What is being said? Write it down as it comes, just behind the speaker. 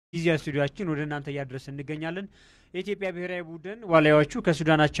ጊዜያ ስቱዲዮአችን ወደ እናንተ ያድርስ እንገኛለን። የኢትዮጵያ ብሔራዊ ቡድን ዋሊያዎቹ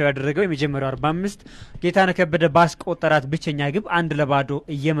ከሱዳናቸው ያደረገው የመጀመሪያው 45 ጌታነህ ከበደ ባስቆጠራት ብቸኛ ግብ 1-0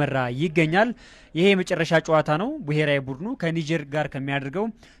 እየመራ ይገኛል። ይሄ የመጨረሻ ጨዋታ ነው። ብሔራዊ ቡድኑ ከኒጀር ጋር ከሚያደርገው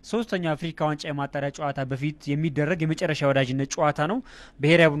ሶስተኛው አፍሪካ ዋንጫ የማጣሪያ ጨዋታ በፊት የሚደረግ የመጨረሻ ወዳጅነት ጨዋታ ነው።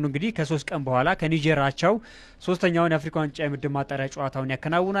 ብሔራዊ ቡድኑ እንግዲህ ከ3 ቀን በኋላ ከኒጀር አቻው ሶስተኛውን የአፍሪካ ዋንጫ የምድብ ማጣሪያ ጨዋታውን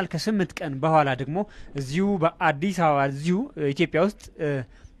ያከናውናል። ከ8 ቀን በኋላ ደግሞ እዚሁ በአዲስ አበባ እዚሁ ኢትዮጵያ ውስጥ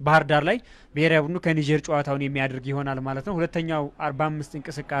ባህር ዳር ላይ ብሔራዊ ቡድኑ ከኒጀር ጨዋታውን የሚያደርግ ይሆናል ማለት ነው። ሁለተኛው 45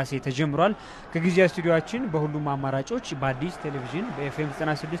 እንቅስቃሴ ተጀምሯል። ከጊዜያ ስቱዲዮአችን በሁሉም አማራጮች በአዲስ ቴሌቪዥን በኤፍኤም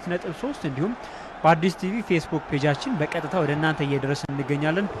 96.3 እንዲሁም በአዲስ ቲቪ ፌስቡክ ፔጃችን በቀጥታ ወደ እናንተ እየደረስን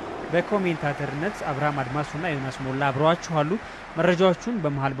እንገኛለን። በኮሜንታተርነት አብርሃም አድማሱና ዮናስ ሞላ አብረዋችኋሉ። መረጃዎቹን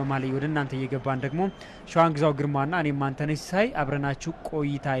በመሃል ወደ እናንተ እየገባን ደግሞ ሸዋንግዛው ግርማና እኔ ማንተነሽ ሳይ አብረናችሁ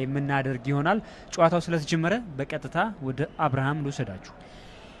ቆይታ የምናደርግ ይሆናል። ጨዋታው ስለተጀመረ በቀጥታ ወደ አብርሃም ልውሰዳችሁ።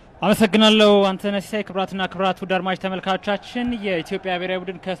 አመሰግናለሁ አንተነሽ ሳይ። ክብራትና ክብራት ውድ አድማጭ ተመልካቾቻችን የኢትዮጵያ ብሔራዊ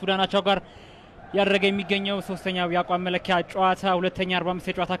ቡድን ከሱዳናቸው ጋር ያደረገ የሚገኘው ሶስተኛው የአቋም መለኪያ ጨዋታ ሁለተኛ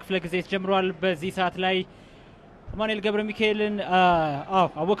 45 የጨዋታ ክፍለ ጊዜ ተጀምሯል። በዚህ ሰዓት ላይ አማኑኤል ገብረ ሚካኤልን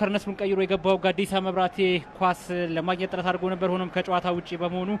አቡበከር ነስሩን ቀይሮ የገባው ጋዲሳ መብራቴ ኳስ ለማግኘት ጥረት አድርጎ ነበር። ሆኖም ከጨዋታ ውጪ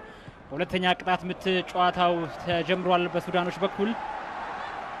በመሆኑ በሁለተኛ ቅጣት ምት ጨዋታው ተጀምሯል በሱዳኖች በኩል።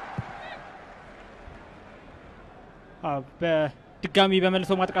 በድጋሚ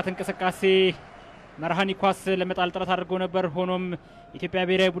በመልሶ ማጥቃት እንቅስቃሴ መርሃኒ ኳስ ለመጣል ጥረት አድርጎ ነበር። ሆኖም ኢትዮጵያ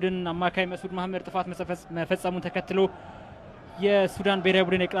ብሔራዊ ቡድን አማካይ መስዑድ መሐመድ ጥፋት መፈጸሙን ተከትሎ የሱዳን ብሔራዊ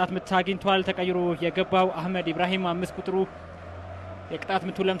ቡድን የቅጣት ምት አግኝቷል። ተቀይሮ የገባው አህመድ ኢብራሂም 5 ቁጥሩ የቅጣት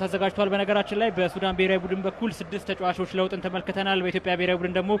ምቱን ተዘጋጅቷል። በነገራችን ላይ በሱዳን ብሔራዊ ቡድን በኩል 6 ተጫዋቾች ለውጥን ተመልክተናል። በኢትዮጵያ ብሔራዊ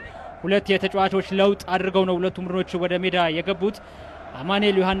ቡድን ደግሞ 2 የተጫዋቾች ለውጥ አድርገው ነው ሁለቱም ቡድኖች ወደ ሜዳ የገቡት።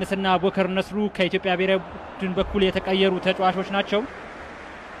 አማኑኤል ዮሐንስና አቡበከር ነስሩ ከኢትዮጵያ ብሔራዊ ቡድን በኩል የተቀየሩ ተጫዋቾች ናቸው።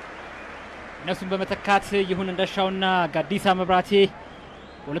 እነሱን በመተካት ይሁን እንደሻውና ጋዲሳ መብራቴ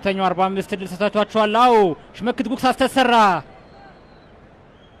ሁለተኛው 45 ድል ተሰጥቷቸዋል። ሽመክት ጉክስ አስተሰራ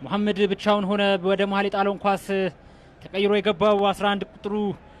መሐመድ ብቻውን ሆነ ወደ መሃል የጣለውን ኳስ ተቀይሮ የገባው 11 ቁጥሩ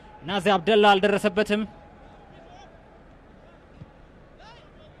ናዚ አብደላ አልደረሰበትም።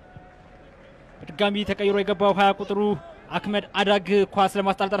 በድጋሚ ተቀይሮ የገባው 20 ቁጥሩ አህመድ አዳግ ኳስ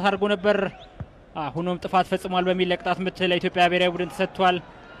ለማስጣል ጥረት አድርጎ ነበር። ሆኖም ጥፋት ፈጽሟል በሚል ለቅጣት ምት ለኢትዮጵያ ብሔራዊ ቡድን ተሰጥቷል።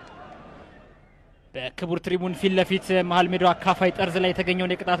 በክቡር ትሪቡን ፊት ለፊት መሃል ሜዳው አካፋይ ጠርዝ ላይ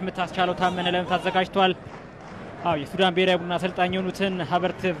የተገኘውን የቅጣት ምት አስቻለው ታመነ ለመምታት አዘጋጅቷል። የሱዳን ብሔራዊ ቡድን አሰልጣኝ የሆኑትን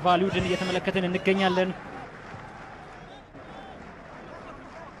ሀበርት ቫሊዩድን እየተመለከትን እንገኛለን።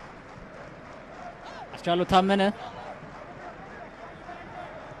 አስቻለው ታመነ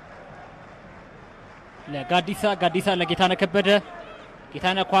ለጋዲሳ ለጌታነህ ከበደ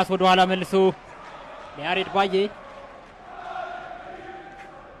ጌታነህ ኳስ ወደ ኋላ መልሶ ለያሬድ ባዬ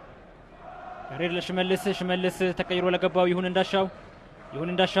ያሬድ ለሽመልስ ተቀይሮ ለገባው ይሁን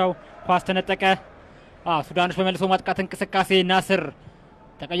እንዳሻው ኳስ ተነጠቀ። ሱዳኖች በመልሶ ማጥቃት እንቅስቃሴ ናስር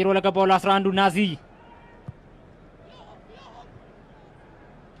ተቀይሮ ለገባው ለ11ዱ ናዚ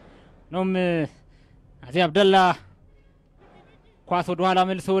አብደላ ኳስ ወደ ኋላ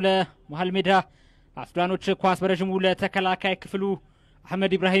መልሶ ለመሃል ሜዳ ሱዳኖች ኳስ በረጅሙ ለተከላካይ ክፍሉ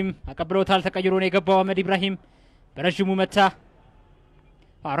አህመድ ኢብራሂም አቀብለውታል። ተቀይሮ ነው የገባው አህመድ ኢብራሂም በረጅሙ መታ።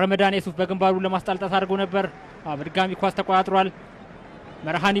 ረመዳን የሱፍ በግንባሩ ለማስጣል ጥረት አድርጎ ነበር። በድጋሚ ኳስ ተቋጥሯል።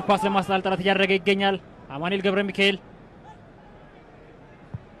 መርሃኒ ኳስ ለማስጣል ጥረት እያደረገ ይገኛል። አማኑኤል ገብረ ሚካኤል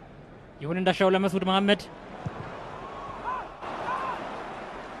ይሁን እንዳሻው ለመስዑድ መሐመድ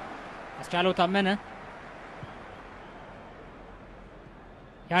አስቻለው ታመነ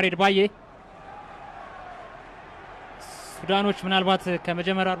ያሬድ ባዬ ሱዳኖች ምናልባት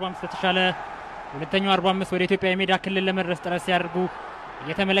ከመጀመሪያው 45 ተሻለ ሁለተኛው 45 ወደ ኢትዮጵያ የሜዳ ክልል ለመድረስ ጥረት ሲያደርጉ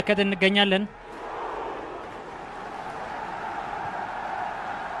እየተመለከትን እንገኛለን።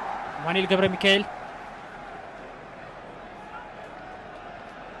 አማኑኤል ገብረ ሚካኤል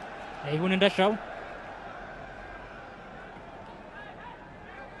ይሁን እንደሻው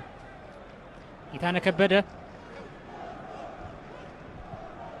ጌታነህ ከበደ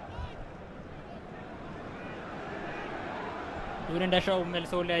ይሁን እንደሻው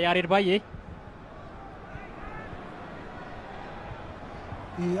መልሶ ለያሬድ ባዬ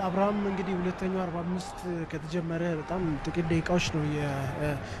አብርሃም እንግዲህ ሁለተኛው 45 ከተጀመረ በጣም ጥቂት ደቂቃዎች ነው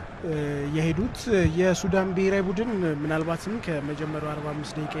የሄዱት የሱዳን ብሔራዊ ቡድን ምናልባትም ከመጀመሪያው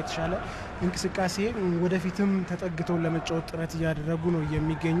 45 ደቂቃ የተሻለ እንቅስቃሴ ወደፊትም ተጠግተው ለመጫወት ጥረት እያደረጉ ነው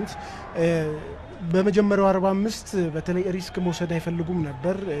የሚገኙት በመጀመሪያው 45 በተለይ ሪስክ መውሰድ አይፈልጉም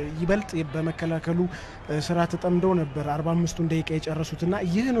ነበር ይበልጥ በመከላከሉ ስራ ተጠምደው ነበር 45ቱን ደቂቃ የጨረሱትና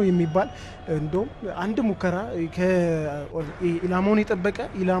ይህ ነው የሚባል እንደው አንድ ሙከራ ከኢላማውን የጠበቀ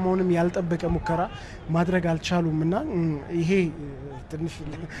ኢላማውንም ያልጠበቀ ሙከራ ማድረግ አልቻሉምና ይሄ ትንሽ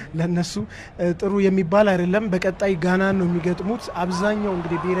ለነሱ ጥሩ የሚባል አይደለም በቀጣይ ጋና ነው የሚገጥሙት አብዛኛው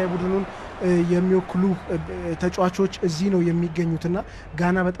እንግዲህ ብሔራዊ ቡድኑን የሚወክሉ ተጫዋቾች እዚህ ነው የሚገኙትና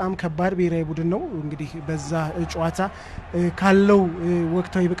ጋና በጣም ከባድ ብሔራዊ ቡድን ነው እንግዲህ በዛ ጨዋታ ካለው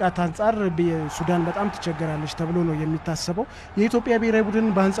ወቅታዊ ብቃት አንፃር ሱዳን በጣም ትቸገራለች ተብሎ ነው የሚታሰበው የኢትዮጵያ ብሔራዊ ቡድን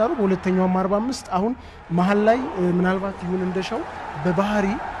በአንጻሩ በሁለተኛው 45 አሁን መሃል ላይ ምናልባት ይሁን እንደሻው በባህሪ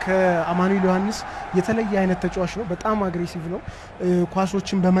ከአማኑኤል ዮሐንስ የተለየ አይነት ተጫዋች ነው በጣም አግሬሲቭ ነው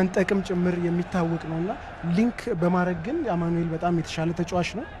ኳሶችን በመንጠቅም ጭምር የሚታወቅ ነውና ሊንክ በማድረግ ግን አማኑኤል በጣም የተሻለ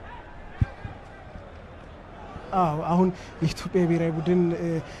ተጫዋች ነው አሁን የኢትዮጵያ ብሔራዊ ቡድን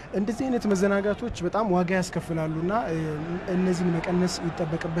እንደዚህ አይነት መዘናጋቶች በጣም ዋጋ ያስከፍላሉና እነዚህን መቀነስ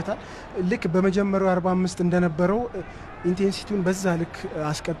ይተበቀበታል ልክ በመጀመሪያው 45 እንደነበረው ኢንቴንሲቲውን በዛ ልክ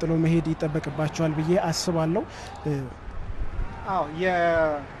አስቀጥሎ መሄድ ይተበቀባቸዋል ብዬ አስባለሁ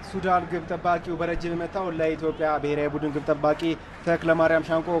የሱዳን ግብ ጠባቂው በረጅም መታው ለኢትዮጵያ ብሔራዊ ቡድን ግብ ጠባቂ ተክለማርያም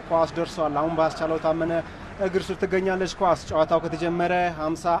ሻንቆ ኳስ ደርሷል አሁን ባስቻለው ታመነ እግር ስር ትገኛለች ኳስ ጨዋታው ከተጀመረ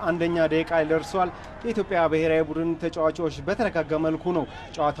 51ኛ ደቂቃ ላይ ደርሷል የኢትዮጵያ ብሔራዊ ቡድን ተጫዋቾች በተረጋጋ መልኩ ነው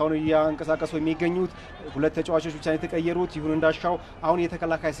ጨዋታውን ያንቀሳቀሱ የሚገኙት ሁለት ተጫዋቾች ብቻ የተቀየሩት ይሁን እንዳሻው አሁን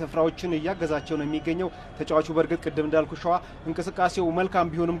የተከላካይ ስፍራዎችን ያገዛቸው ነው የሚገኘው ተጫዋቹ በርግጥ ቅድም እንዳልኩሽዋ እንቅስቃሴው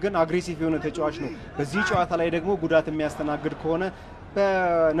መልካም ቢሆንም ግን አግሬሲቭ የሆነ ተጫዋች ነው በዚህ ጨዋታ ላይ ደግሞ ጉዳት የሚያስተናግድ ከሆነ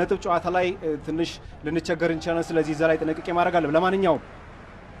በነጥብ ጨዋታ ላይ ትንሽ ልንቸገር እንችላለን ስለዚህ እዛ ላይ ጥንቃቄ ማድረግ አለብን ለማንኛውም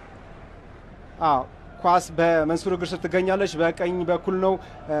ኳስ በመንሱር እግር ስር ትገኛለች በቀኝ በኩል ነው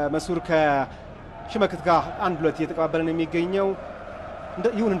መንሱር ከሽመክት ጋር አንድ ሁለት እየተቀባበለ ነው የሚገኘው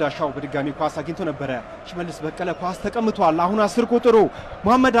ይሁን እንዳሻው በድጋሚ ኳስ አግኝቶ ነበረ ሽመልስ በቀለ ኳስ ተቀምጧል አሁን 10 ቁጥሩ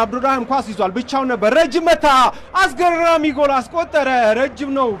መሐመድ አብዱራህም ኳስ ይዟል ብቻው ነበር ረጅም መታ አስገራሚ ጎል አስቆጠረ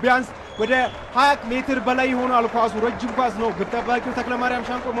ረጅም ነው ቢያንስ ወደ 20 ሜትር በላይ ይሆናል ኳሱ ረጅም ኳስ ነው ግብ ጠባቂው ተክለማርያም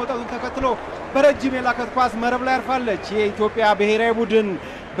ሻንቆ መውጣቱን ተከትሎ በረጅም የላከት ኳስ መረብ ላይ አርፋለች የኢትዮጵያ ብሔራዊ ቡድን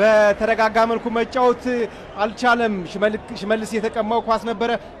በተረጋጋ መልኩ መጫወት አልቻለም ሽመልስ የተቀማው ኳስ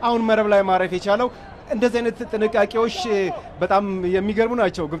ነበረ አሁን መረብ ላይ ማረፍ የቻለው እንደዚህ አይነት ጥንቃቄዎች በጣም የሚገርሙ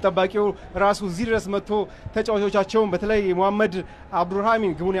ናቸው ግብ ጠባቂው ራሱ እዚህ ድረስ መጥቶ ተጫዋቾቻቸውን በተለይ መሐመድ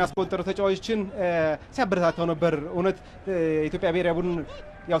አብዱራህሚን ግቡን ያስቆጠሩ ተጫዋቾችን ሲያበረታታው ነበር እውነት የኢትዮጵያ ብሔራዊ ቡድን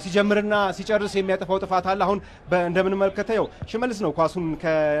ያው ሲጀምርና ሲጨርስ የሚያጠፋው ጥፋት አለ አሁን እንደምንመለከተው ሽመልስ ነው ኳሱን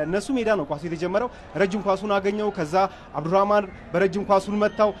ከነሱ ሜዳ ነው ኳሱ የተጀመረው ረጅም ኳሱን አገኘው ከዛ አብዱራህማን በረጅም ኳሱን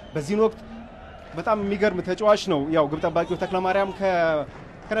መታው በዚህ ወቅት በጣም የሚገርም ተጫዋች ነው ያው ግብ ጠባቂው ተክለማርያም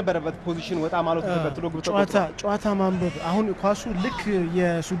ከነበረበት ፖዚሽን ወጣ ማለት ተከትሎ ግብ ጨዋታ ማንበብ አሁን ኳሱ ልክ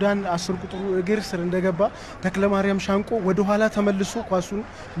የሱዳን 10 ቁጥሩ እግር ስር እንደገባ ተክለማርያም ሻንቆ ወደ ኋላ ተመልሶ ኳሱን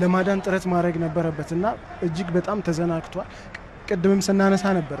ለማዳን ጥረት ማድረግ ነበረበትና እጅግ በጣም ተዘናክቷል ቅድምም ስናነሳ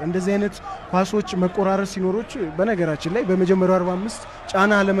ነበር እንደዚህ አይነት ኳሶች መቆራረጥ ሲኖሮች በነገራችን ላይ በመጀመሪያው 45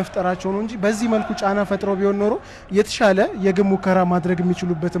 ጫና ለመፍጠራቸው ነው እንጂ በዚህ መልኩ ጫና ፈጥረው ቢሆን ኖሮ የተሻለ የግብ ሙከራ ማድረግ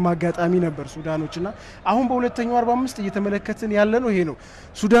የሚችሉበት አጋጣሚ ነበር ሱዳኖችና አሁን በሁለተኛው 45 እየተመለከትን ያለ ነው ይሄ ነው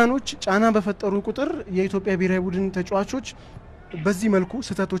ሱዳኖች ጫና በፈጠሩ ቁጥር የኢትዮጵያ ብሔራዊ ቡድን ተጫዋቾች በዚህ መልኩ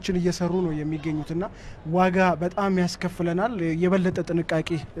ስተቶችን እየሰሩ ነው የሚገኙትና ዋጋ በጣም ያስከፍለናል የበለጠ ጥንቃቄ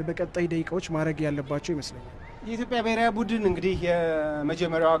በቀጣይ ደቂቃዎች ማድረግ ያለባቸው ይመስለኛል የኢትዮጵያ ብሔራዊ ቡድን እንግዲህ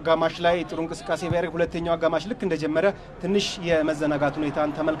የመጀመሪያው አጋማሽ ላይ ጥሩ እንቅስቃሴ ቢያደርግ ሁለተኛው አጋማሽ ልክ እንደጀመረ ትንሽ የመዘናጋት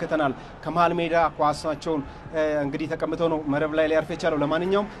ሁኔታን ተመልክተናል ከመሃል ሜዳ ኳሳቸውን እንግዲህ ተቀምጠው ነው መረብ ላይ ሊያርፍ የቻለው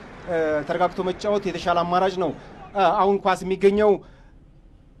ለማንኛውም ተረጋግቶ መጫወት የተሻለ አማራጭ ነው አሁን ኳስ የሚገኘው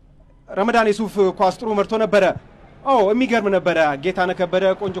ረመዳን የሱፍ ኳስ ጥሩ መርቶ ነበረ የሚገርም ነበረ ጌታነህ ከበደ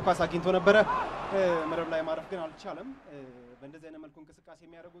ቆንጆ ኳስ አግኝቶ ነበረ መረብ ላይ ማረፍ ግን አልቻለም በእንደዚህ አይነት መልኩ እንቅስቃሴ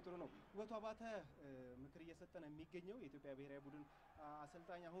የሚያደርጉ ጥሩ ነው ውበቱ አባተ ምክር እየሰጠን የሚገኘው የኢትዮጵያ ብሔራዊ ቡድን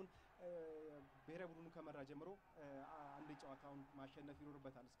አሰልጣኝ አሁን ብሔራዊ ቡድኑ ከመራ ጀምሮ አንድ ጨዋታውን ማሸነፍ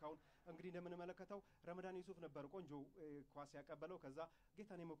ይኖርበታል እስካሁን እንግዲህ እንደምንመለከተው ረመዳን ዩሱፍ ነበር ቆንጆ ኳስ ያቀበለው ከዛ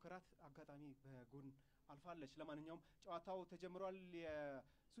ጌታነህ የሞከራት አጋጣሚ በጎን አልፋለች ለማንኛውም ጨዋታው ተጀምሯል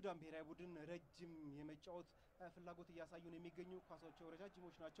የሱዳን ብሔራዊ ቡድን ረጅም የመጫወት ፍላጎት እያሳዩ ነው የሚገኙ ኳሶቹ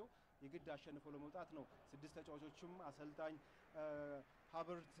ረጃጅሞች ናቸው የግድ አሸንፈው ለመውጣት ነው ስድስት ተጫዋቾችም አሰልጣኝ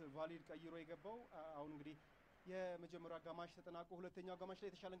ሀበርት ቫሊድ ቀይሮ የገባው አሁን እንግዲህ የመጀመሪያው አጋማሽ ተጠናቆ ሁለተኛው አጋማሽ ላይ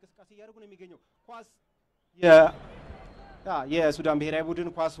የተሻለ እንቅስቃሴ እያደረጉ ነው የሚገኘው ኳስ የሱዳን ብሔራዊ ቡድን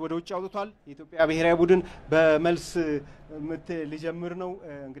ኳስ ወደ ውጭ አውጥቷል። የኢትዮጵያ ብሔራዊ ቡድን በመልስ ምት ሊጀምር ነው።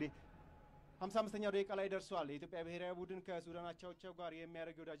 እንግዲህ 55ኛው ደቂቃ ላይ ደርሷል። የኢትዮጵያ ብሔራዊ ቡድን ከሱዳን አቻዎቻቸው ጋር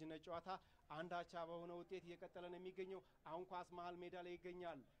የሚያደርገው ወዳጅነት ጨዋታ አንድ አቻ በሆነ ውጤት እየቀጠለ ነው የሚገኘው። አሁን ኳስ መሃል ሜዳ ላይ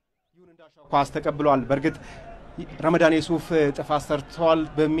ይገኛል። ይሁን እንዳሻው ኳስ ተቀብሏል። በርግጥ ረመዳን የሱፍ ጥፋት ሰርቷል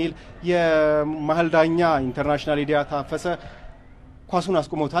በሚል የመሃል ዳኛ ኢንተርናሽናል ኢዲያ ታፈሰ ኳሱን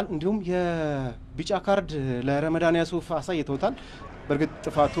አስቆመውታል። እንዲሁም የቢጫ ካርድ ለረመዳን የሱፍ አሳይተውታል። በርግጥ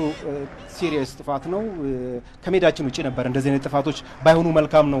ጥፋቱ ሲሪየስ ጥፋት ነው። ከሜዳችን ውጪ ነበር። እንደዚህ አይነት ጥፋቶች ባይሆኑ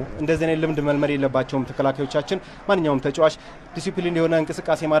መልካም ነው። እንደዚህ አይነት ልምድ መልመድ የለባቸውም ተከላካዮቻችን። ማንኛውም ተጫዋች ዲሲፕሊን የሆነ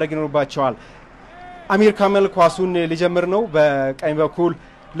እንቅስቃሴ ማድረግ ይኖርባቸዋል። አሚር ካመል ኳሱን ሊጀምር ነው። በቀኝ በኩል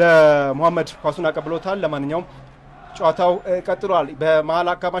ለሙሐመድ ኳሱን አቀብሎታል። ለማንኛውም ጨዋታው ቀጥሏል። በመሃል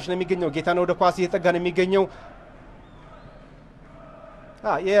አካባቢ ነው የሚገኘው። ጌታነህ ወደ ኳስ እየተጠጋ ነው የሚገኘው።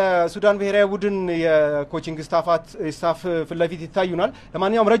 የሱዳን ብሔራዊ ቡድን የኮቺንግ ስታፍ ፊት ለፊት ይታዩናል።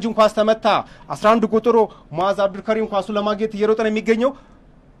 ለማንኛውም ረጅም ኳስ ተመታ። 11 ቁጥሩ ሙአዝ አብዱልከሪም ኳሱን ለማግኘት እየሮጠ ነው የሚገኘው።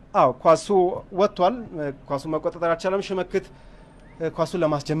 ኳሱ ወጥቷል። ኳሱን መቆጣጠር አልቻለም። ሽመክት ኳሱን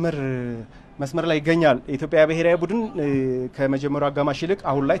ለማስጀመር መስመር ላይ ይገኛል። የኢትዮጵያ ብሔራዊ ቡድን ከመጀመሪያው አጋማሽ ይልቅ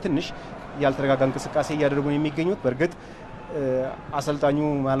አሁን ላይ ትንሽ ያልተረጋጋ እንቅስቃሴ እያደረጉ ነው የሚገኙት። በእርግጥ አሰልጣኙ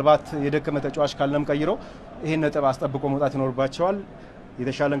ምናልባት የደከመ ተጫዋች ካለም ቀይረው ይህን ነጥብ አስጠብቆ መውጣት ይኖርባቸዋል።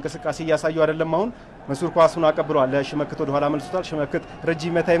 የተሻለ እንቅስቃሴ እያሳዩ አይደለም። አሁን መንሱር ኳሱን አቀብሏል። ለሽመክት ወደ ኋላ መልሶታል። ሽመክት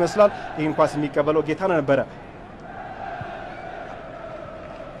ረጅም መታ ይመስላል። ይህን ኳስ የሚቀበለው ጌታነህ ነበረ።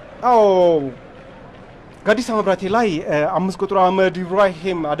 ጋዲሳ መብራቴ ላይ 5 ቁጥሩ አህመድ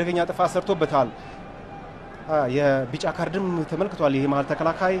ኢብራሂም አደገኛ ጥፋት ሰርቶበታል። የቢጫ ካርድም ተመልክቷል። ይሄ መሀል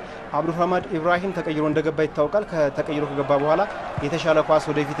ተከላካይ አብዱልራህማን ኢብራሂም ተቀይሮ እንደገባ ይታወቃል። ከተቀይሮ ከገባ በኋላ የተሻለ ኳስ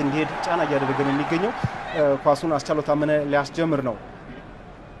ወደፊት እንዲሄድ ጫና እያደረገ ነው የሚገኘው። ኳሱን አስቻለው ታመነ ሊያስጀምር ነው።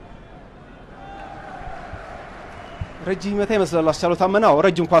 ረጅም መታ ይመስላል። አስቻለው ታመናው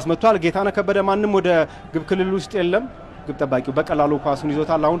ረጅም ኳስ መጥቷል። ጌታነህ ከበደ ማንም ወደ ግብ ክልል ውስጥ የለም። ግብ ጠባቂው በቀላሉ ኳሱን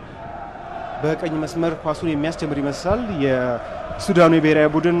ይዞታል። አሁን በቀኝ መስመር ኳሱን የሚያስጀምር ይመስላል የሱዳኑ ብሔራዊ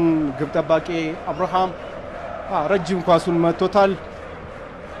ቡድን ግብ ጠባቂ አብርሃም ረጅም ኳሱን መጥቶታል።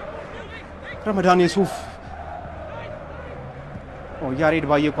 ረመዳን የሱፍ ያሬድ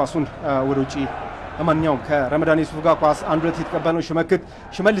ባየ ኳሱን ወደ ውጪ። ለማንኛውም ከረመዳን የሱፍ ጋር ኳስ አንድ ሁለት የተቀበለ ነው ሽመክት።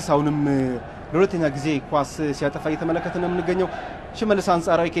 ሽመልስ አሁንም ለሁለተኛ ጊዜ ኳስ ሲያጠፋ እየተመለከተ ነው የምንገኘው። ሽመልስ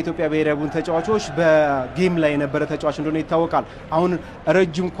አንጻራዊ ከኢትዮጵያ ብሔራዊ ቡድን ተጫዋቾች በጌም ላይ የነበረ ተጫዋች እንደሆነ ይታወቃል። አሁን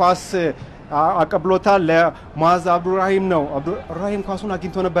ረጅም ኳስ አቀብሎታል። ለሙአዝ አብዱልራሂም ነው። አብዱልራሂም ኳሱን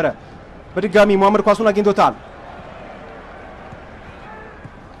አግኝቶ ነበረ። በድጋሚ ሙሐመድ ኳሱን አግኝቶታል።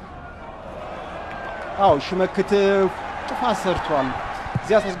 ሽመክት ጥፋት ሰርቷል።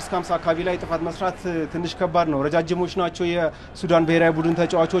 እዚያ 16:50 አካባቢ ላይ ጥፋት መስራት ትንሽ ከባድ ነው። ረጃጅሞች ናቸው የሱዳን ብሔራዊ ቡድን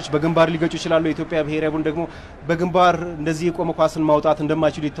ተጫዋቾች። በግንባር ሊገጩ ይችላሉ። የኢትዮጵያ ብሔራዊ ቡድን ደግሞ በግንባር እንደዚህ የቆመ ኳስን ማውጣት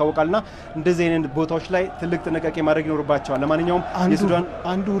እንደማይችሉ ይታወቃልና እንደዚህ አይነት ቦታዎች ላይ ትልቅ ጥንቃቄ ማድረግ ይኖርባቸዋል። ለማንኛውም የሱዳን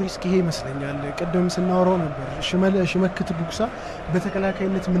አንዱ ሪስክ ይሄ ይመስለኛል። ቅድም ስናወራው ነበር ሽመክት ዱክሳ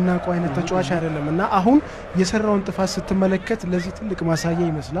በተከላካይነት የምናውቀው አይነት ተጫዋች አይደለም እና አሁን የሰራውን ጥፋት ስትመለከት ለዚህ ትልቅ ማሳያ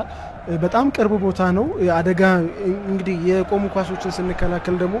ይመስላል። በጣም ቅርብ ቦታ ነው አደጋ። እንግዲህ የቆሙ ኳሶችን ስንከላከል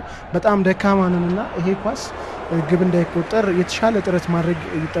ደግሞ በጣም ደካማ ነንና ይሄ ኳስ ግብ እንዳይቆጠር የተሻለ ጥረት ማድረግ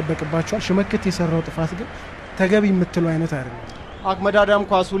ይጠበቅባቸዋል። ሽመክት የሰራው ጥፋት ግን ተገቢ የምትለው አይነት አይደለም። አህመድ አዳም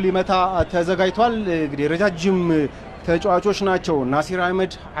ኳሱን ሊመታ ተዘጋጅቷል። እንግዲህ ረጃጅም ተጫዋቾች ናቸው። ናሲር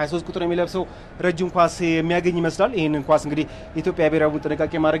አህመድ 23 ቁጥር የሚለብሰው ረጅም ኳስ የሚያገኝ ይመስላል። ይህንን ኳስ እንግዲህ የኢትዮጵያ ብሔራዊ ቡድን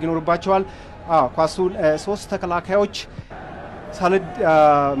ጥንቃቄ ማድረግ ይኖርባቸዋል። ኳሱን 3 ተከላካዮች ሳልድ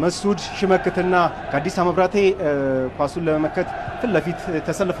መስዑድ ሽመክትና ጋዲሳ መብራቴ ኳሱን ለመመከት ፊት ለፊት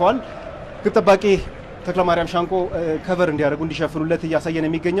ተሰልፈዋል። ግብ ጠባቂ ተክለማርያም ሻንቆ ከቨር እንዲያደርጉ እንዲሸፍኑለት እያሳየን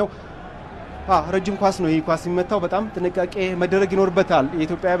የሚገኘው ረጅም ኳስ ነው። ይህ ኳስ የሚመታው በጣም ጥንቃቄ መደረግ ይኖርበታል።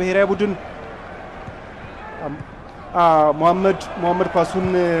 የኢትዮጵያ ብሔራዊ ቡድን ሙሐመድ ኳሱን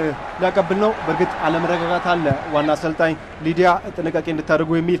ሊያቀብል ነው። በእርግጥ አለመረጋጋት አለ። ዋና አሰልጣኝ ሊዲያ ጥንቃቄ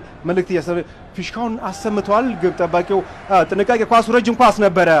እንድታደርጉ የሚል መልእክት ፊሽካውን አሰምተዋል። ግብ ጠባቂው ጥንቃቄ፣ ኳሱ ረጅም ኳስ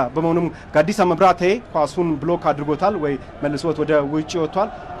ነበረ። በመሆኑም ጋዲሳ መብራቴ ኳሱን ብሎክ አድርጎታል ወይ መልሶት ወደ ውጪ ወጥቷል።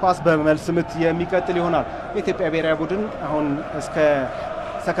 ኳስ በመልስ ምት የሚቀጥል ይሆናል። የኢትዮጵያ ብሔራዊ ቡድን አሁን እስከ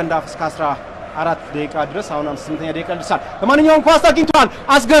ሰከንድ ሃፍ እስከ 14 ደቂቃ ድረስ አሁን 58ኛ ደቂቃ ደርሷል። ለማንኛውም ኳስ አግኝቷል።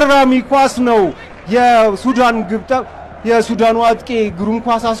 አስገራሚ ኳስ ነው። የሱዳኑ አጥቂ ግሩም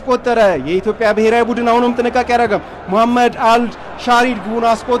ኳስ አስቆጠረ። የኢትዮጵያ ብሔራዊ ቡድን አሁንም ጥንቃቄ ያደረገም ሙሐመድ አልሻሪድ ግቡን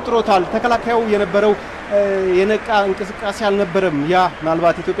አስቆጥሮታል። ተከላካዩ የነበረው የነቃ እንቅስቃሴ አልነበረም። ያ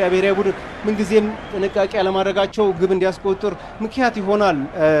ምናልባት የኢትዮጵያ ብሔራዊ ቡድን ምንጊዜም ጥንቃቄ ያለማድረጋቸው ግብ እንዲያስቆጥር ምክንያት ይሆናል።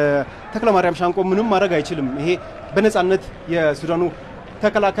 ተክለማርያም ሻንቆ ምንም ማድረግ አይችልም። ይሄ በነጻነት የሱዳኑ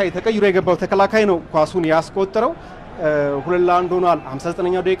ተከላካይ ተቀይሮ የገባው ተከላካይ ነው ኳሱን ያስቆጠረው። ሁለት ለአንድ ሆኗል።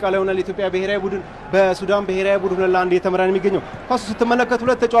 59ኛው ደቂቃ ላይ ሆኗል። የኢትዮጵያ ብሔራዊ ቡድን በሱዳን ብሔራዊ ቡድን ሁለት ለአንድ እየተመራ ነው የሚገኘው። ኳሱ ስትመለከት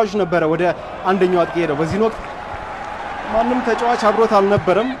ሁለት ተጫዋቾች ነበረ ወደ አንደኛው አጥቂ ሄደው። በዚህ ወቅት ማንም ተጫዋች አብሮት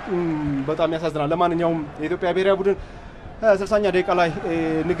አልነበረም። በጣም ያሳዝናል። ለማንኛውም የኢትዮጵያ ብሔራዊ ቡድን 60ኛ ደቂቃ ላይ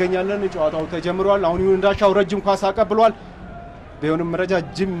እንገኛለን። ጨዋታው ተጀምሯል። አሁን ይሁን እንዳሻው ረጅም ኳስ አቀብሏል። ቢሆንም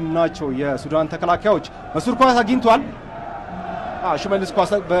ረጃጅም ናቸው የሱዳን ተከላካዮች። መሱድ ኳስ አግኝቷል። ሽመልስ ኳስ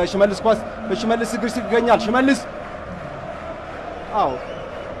በሽመልስ እግር ስር ይገኛል። ሽመልስ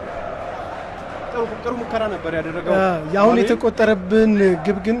ጥሩ ሙከራ ነበር ያደረገው። ያሁን የተቆጠረብን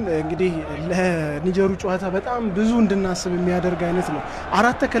ግብ ግን እንግዲህ ለኒጀሩ ጨዋታ በጣም ብዙ እንድናስብ የሚያደርግ አይነት ነው።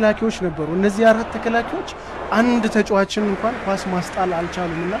 አራት ተከላካዮች ነበሩ። እነዚህ አራት ተከላካዮች አንድ ተጫዋችን እንኳን ኳስ ማስጣል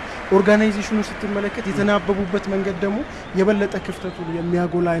አልቻሉምና ኦርጋናይዜሽኑ ስትመለከት የተናበቡበት መንገድ ደግሞ የበለጠ ክፍተቱን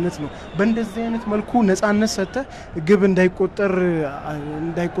የሚያጎላ አይነት ነው። በእንደዚህ አይነት መልኩ ነፃነት ሰጥተ ግብ እንዳይቆጠር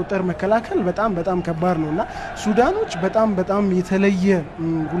መከላከል በጣም ከባድ ነውና ሱዳኖች በጣም የተለየ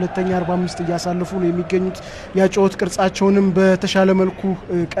ሁለተኛ 45 እያሳለፉ ነው የሚገኙት። ያጨዋወት ቅርጻቸውንም በተሻለ መልኩ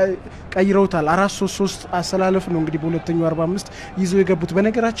ቀይረውታል። 4-3-3 አሰላለፍ ነው እንግዲህ በሁለተኛው 45 ይዘው የገቡት።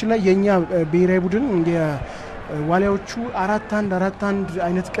 በነገራችን ላይ የኛ ብሔራዊ ቡድን ዋሊያዎቹ 4-1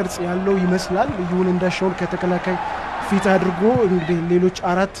 አይነት ቅርጽ ያለው ይመስላል። ይሁን እንዳሻውን ከተከላካይ ፊት አድርጎ እንግዲህ ሌሎች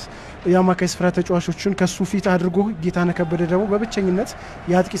አራት የአማካይ ስፍራ ተጫዋቾችን ከሱ ፊት አድርጎ ጌታነህ ከበደ ደግሞ በብቸኝነት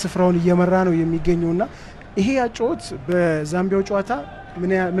የአጥቂ ስፍራውን እየመራ ነው የሚገኘውና ይሄ ያጨዋወት በዛምቢያው ጨዋታ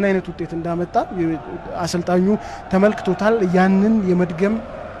ምን አይነት ውጤት እንዳመጣ አሰልጣኙ ተመልክቶታል። ያንን የመድገም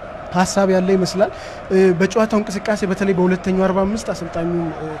ሀሳብ ያለ ይመስላል። በጨዋታው እንቅስቃሴ በተለይ በሁለተኛው 45 አሰልጣኙ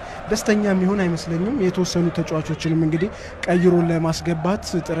ደስተኛ የሚሆን አይመስለኝም። የተወሰኑ ተጫዋቾችንም እንግዲህ ቀይሮ ለማስገባት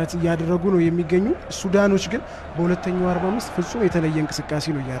ጥረት እያደረጉ ነው የሚገኙ። ሱዳኖች ግን በሁለተኛው 45 ፍጹም የተለየ እንቅስቃሴ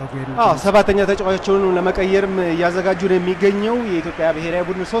ነው እያደረጉ የሚገኙ። ሰባተኛ ተጫዋቾችን ለመቀየርም እያዘጋጁ ነው የሚገኘው የኢትዮጵያ ብሔራዊ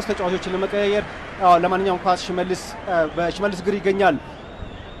ቡድን 3 ተጫዋቾችን ለመቀየር። ለማንኛውም ኳስ በሽመልስ እግር ይገኛል።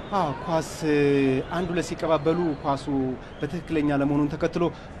 ኳስ አንድ ሁለት ሲቀባበሉ ኳሱ በትክክለኛ ለመሆኑን ተከትሎ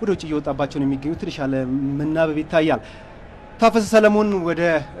ወደ ውጭ እየወጣባቸው ነው የሚገኙ። ትንሽ ያለ መናበብ ይታያል። ታፈሰ ሰለሞን ወደ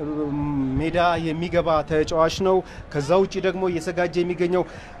ሜዳ የሚገባ ተጫዋች ነው። ከዛ ውጪ ደግሞ እየሰጋጀ የሚገኘው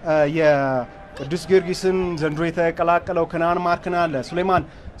የቅዱስ ጊዮርጊስን ዘንድሮ የተቀላቀለው ከናን ማርክና አለ።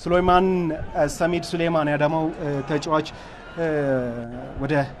 ሱሌማን ሰሚድ ሱሌማን ያዳማው ተጫዋች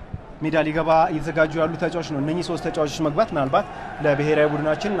ወደ ሜዳ ሊገባ እየተዘጋጁ ያሉ ተጫዋች ነው። እነኚህ 3 ተጫዋቾች መግባት ምናልባት ለብሔራዊ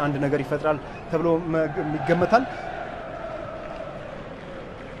ቡድናችን አንድ ነገር ይፈጥራል ተብሎ ይገመታል።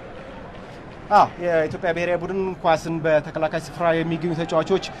 የኢትዮጵያ ብሔራዊ ቡድን ኳስን በተከላካይ ስፍራ የሚገኙ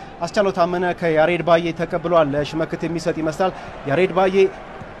ተጫዋቾች አስቻለው ታመነ ከያሬድ ባዬ ተቀብሏል። ሽመክት የሚሰጥ ይመስላል። ያሬድ ባዬ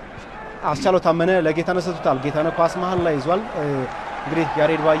አስቻለው ታመነ ለጌታነህ ሰጥቷል። ጌታነህ ኳስ መሀል ላይ ይዟል። እንግዲህ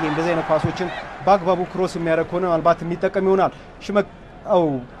ያሬድ ባዬ እንደዚህ አይነት ኳሶችን በአግባቡ ክሮስ የሚያደርግ ከሆነ ምናልባት የሚጠቀም ይሆናል።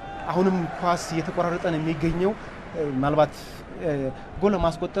 አሁንም ኳስ እየተቆራረጠ ነው የሚገኘው። ምናልባት ጎል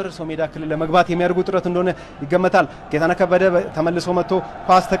ለማስቆጠር ሰው ሜዳ ክልል ለመግባት የሚያደርጉ ጥረት እንደሆነ ይገመታል። ጌታነህ ከበደ ተመልሶ መጥቶ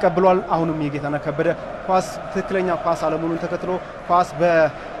ኳስ ተቀብሏል። አሁንም የጌታነህ ከበደ ኳስ ትክክለኛ ኳስ አለመሆኑን ተከትሎ ኳስ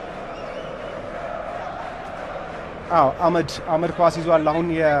አመድ ኳስ ይዟል። አሁን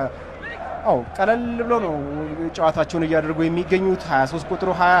ቀለል ብሎ ነው ጨዋታቸውን እያደረጉ የሚገኙት። 23 ቁጥሩ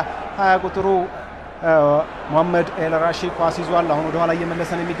 20 ቁጥሩ ሙሐመድ ኤልራሺ ኳስ ይዟል። አሁን ወደ ኋላ እየመለሰ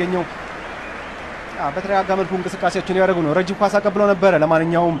ነው የሚገኘው። በተረጋጋ መልኩ እንቅስቃሴዎችን ያደረጉ ነው። ረጅም ኳስ አቀብለው ነበረ።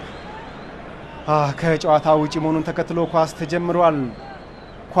 ለማንኛውም ከጨዋታ ውጪ መሆኑን ተከትሎ ኳስ ተጀምሯል።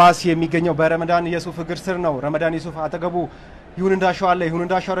 ኳስ የሚገኘው በረመዳን የሱፍ እግር ስር ነው። ረመዳን የሱፍ አጠገቡ ይሁን እንዳሻው አለ። ይሁን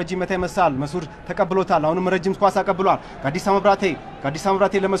እንዳሻው ረጅም መታ ይመሳል። መሱድ ተቀብሎታል። አሁንም ረጅም ኳስ አቀብሏል። ጋዲሳ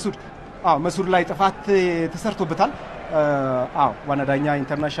መብራቴ ለመሱድ መሱድ ላይ ጥፋት ተሰርቶበታል። ዋና ዳኛ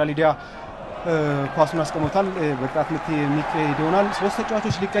ኢንተርናሽናል ሊዲያ ኳሱን አስቀምጧል። በቅጣት ምት የሚካሄድ ይሆናል። 3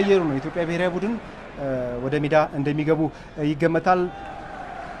 ተጫዋቾች ሊቀየሩ ነው። የኢትዮጵያ ብሔራዊ ቡድን ወደ ሜዳ እንደሚገቡ ይገመታል።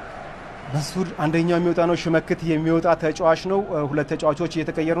 መሱድ አንደኛው የሚወጣ ነው። ሽመክት የሚወጣ ተጫዋች ነው። 2 ተጫዋቾች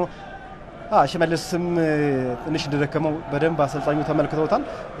እየተቀየሩ ነው። ሽመልስም ትንሽ እንደደከመው በደንብ አሰልጣኙ ተመልክተውታል።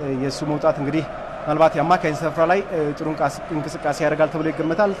 የሱ መውጣት እንግዲህ ምናልባት የአማካኝ ስፍራ ላይ ጥሩ እንቅስቃሴ ያደርጋል ተብሎ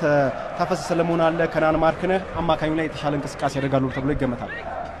ይገመታል። ታፈሰ ሰለሞን አለ። ከናን ማርክነህ አማካኙ ላይ የተሻለ እንቅስቃሴ ያደርጋሉ ተብሎ ይገመታል።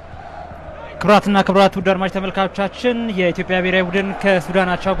 ክቡራትና ክቡራት ውድ አድማጭ ተመልካቾቻችን የኢትዮጵያ ብሔራዊ ቡድን ከሱዳን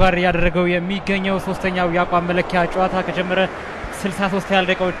አቻው ጋር ያደረገው የሚገኘው 3ኛው የአቋም መለኪያ ጨዋታ ከጀመረ 63 ያህል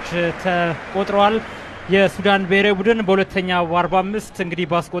ደቂቃዎች ተቆጥረዋል። የሱዳን ብሔራዊ ቡድን በሁለተኛው 45 እንግዲህ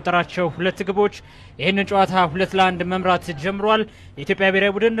ባስቆጠራቸው 2 ግቦች ይህንን ጨዋታ 2-1 መምራት ጀምሯል። የኢትዮጵያ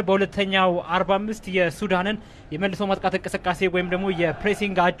ብሔራዊ ቡድን በሁለተኛው 45 የሱዳንን የመልሶ ማጥቃት እንቅስቃሴ ወይም ደግሞ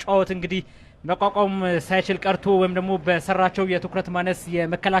የፕሬሲንግ አጫወት እንግዲህ መቋቋም ሳይችል ቀርቶ ወይም ደግሞ በሰራቸው የትኩረት ማነስ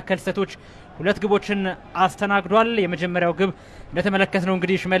የመከላከል ስህተቶች 2 ግቦችን አስተናግዷል። የመጀመሪያው ግብ እንደተመለከትነው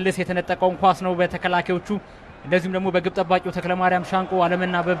እንግዲህ ሽመልስ የተነጠቀውን ኳስ ነው በተከላካዮቹ እንደዚሁም ደግሞ በግብ ጠባቂው ተክለማርያም ሻንቆ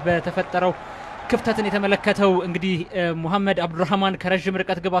አለመናበብ በተፈጠረው ክፍተትን የተመለከተው እንግዲህ ሙሐመድ አብዱራህማን ከረጅም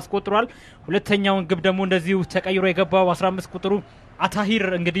ርቀት ግብ አስቆጥሯል። ሁለተኛውን ግብ ደግሞ እንደዚሁ ተቀይሮ የገባው 15 ቁጥሩ አታሂር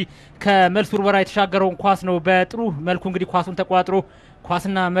እንግዲህ ከመልስ ውርወራ የተሻገረውን ኳስ ነው በጥሩ መልኩ እንግዲህ ኳሱን ተቋጥሮ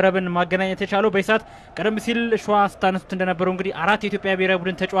ኳስና መረብን ማገናኘት የቻለው። በይሳት ቀደም ሲል ሸዋ ስታነሱት እንደነበረው እንግዲህ አራት የኢትዮጵያ ብሔራዊ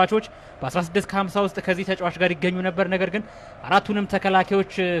ቡድን ተጫዋቾች በ16 ከ50 ውስጥ ከዚህ ተጫዋች ጋር ይገኙ ነበር። ነገር ግን አራቱንም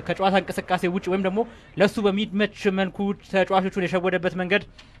ተከላካዮች ከጨዋታ እንቅስቃሴ ውጭ ወይም ደግሞ ለሱ በሚመች መልኩ ተጫዋቾቹን የሸወደበት መንገድ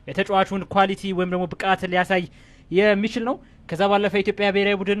የተጫዋቹን ኳሊቲ ወይም ደግሞ ብቃት ሊያሳይ የሚችል ነው። ከዛ ባለፈ የኢትዮጵያ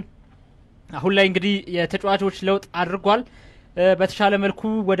ብሔራዊ ቡድን አሁን ላይ እንግዲህ የተጫዋቾች ለውጥ አድርጓል። በተሻለ መልኩ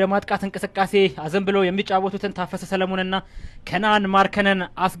ወደ ማጥቃት እንቅስቃሴ አዘንብለው የሚጫወቱትን ታፈሰ ሰለሞንና ከናን ማርከነን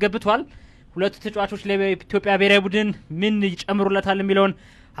አስገብቷል። ሁለቱ ተጫዋቾች ለኢትዮጵያ ብሔራዊ ቡድን ምን ይጨምሩለታል የሚለውን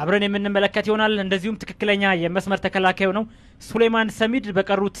አብረን የምንመለከት ይሆናል። እንደዚሁም ትክክለኛ የመስመር ተከላካዩ ነው ሱሌማን ሰሚድ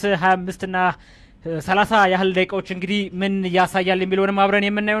በቀሩት 25 እና 30 ያህል ደቂቃዎች እንግዲህ ምን ያሳያል የሚለውንም አብረን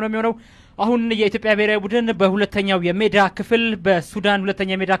የምናየው ነው የሚሆነው። አሁን የኢትዮጵያ ብሔራዊ ቡድን በሁለተኛው የሜዳ ክፍል በሱዳን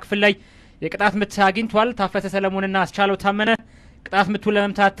ሁለተኛ የሜዳ ክፍል ላይ የቅጣት ምት አግኝቷል። ታፈሰ ሰለሞንና አስቻለው ታመነ ቅጣት ምቱን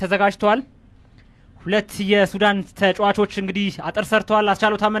ለመምታት ተዘጋጅተዋል። ሁለት የሱዳን ተጫዋቾች እንግዲህ አጥር ሰርተዋል።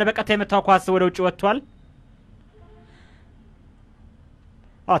 አስቻለው ታመነ በቀጥታ የመታው ኳስ ወደ ውጭ ወጥቷል።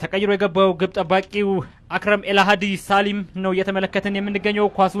 ተቀይሮ የገባው ግብ ጠባቂው አክረም ኤልሃዲ ሳሊም ነው እየተመለከትን የምንገኘው።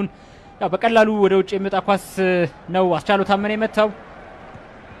 ኳሱን በቀላሉ ወደ ውጭ የሚወጣ ኳስ ነው አስቻለው ታመነ የመታው።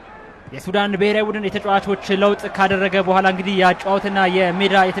 የሱዳን ብሔራዊ ቡድን የተጫዋቾች ለውጥ ካደረገ በኋላ እንግዲህ የጨዋታና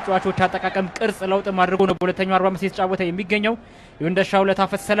የሜዳ የተጫዋቾች አጠቃቀም ቅርጽ ለውጥ ማድረጉ ነው በሁለተኛው 45 የተጫወተ የሚገኘው። ይሁንደሻው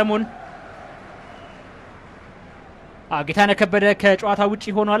ለታፈሰ ሰለሞን ጌታነህ ከበደ ከጨዋታ ውጪ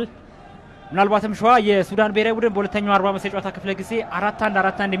ሆኗል። ምናልባትም ሸዋ የሱዳን ብሔራዊ ቡድን በሁለተኛው 45 የጨዋታ ክፍለ ጊዜ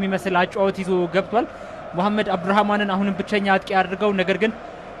 4-1 የሚመስል አጫዋት ይዞ ገብቷል። ሙሐመድ አብዱራህማንን አሁንም ብቸኛ አጥቂ አድርገው ነገር ግን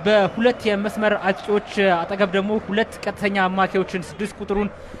በሁለት የመስመር አጥቂዎች አጠገብ ደግሞ ሁለት ቀጥተኛ አማካዮችን 6 ቁጥሩን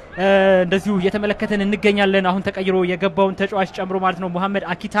እንደዚሁ እየተመለከተን እንገኛለን። አሁን ተቀይሮ የገባውን ተጫዋች ጨምሮ ማለት ነው ሙሐመድ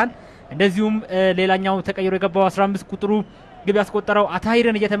አኪታን እንደዚሁም ሌላኛው ተቀይሮ የገባው 15 ቁጥሩ ግብ ያስቆጠረው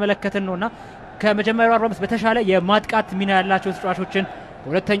አታሂርን እየተመለከተን ነውና ከመጀመሪያው 45 በተሻለ የማጥቃት ሚና ያላቸው ተጫዋቾችን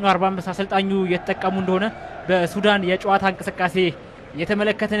በሁለተኛው 45 አሰልጣኙ እየተጠቀሙ እንደሆነ በሱዳን የጨዋታ እንቅስቃሴ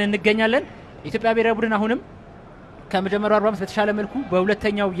እየተመለከተን እንገኛለን። የኢትዮጵያ ብሔራዊ ቡድን አሁንም ከመጀመሪያው 45 በተሻለ መልኩ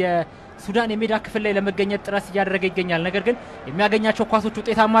በሁለተኛው የሱዳን የሜዳ ክፍል ላይ ለመገኘት ጥረት እያደረገ ይገኛል። ነገር ግን የሚያገኛቸው ኳሶች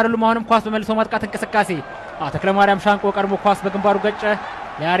ውጤታማ አይደሉም። አሁንም ኳስ በመልሶ ማጥቃት እንቅስቃሴ ተክለማርያም ሻንቆ ቀድሞ ኳስ በግንባሩ ገጨ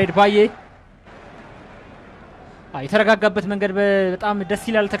ለያሬድ ባዬ። የተረጋጋበት መንገድ በጣም ደስ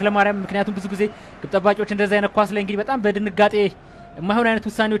ይላል ተክለማርያም። ምክንያቱም ብዙ ጊዜ ግብ ጠባቂዎች እንደዚህ አይነት ኳስ ላይ እንግዲህ በጣም በድንጋጤ የማይሆን አይነት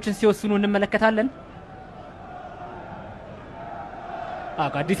ውሳኔዎችን ሲወስኑ እንመለከታለን።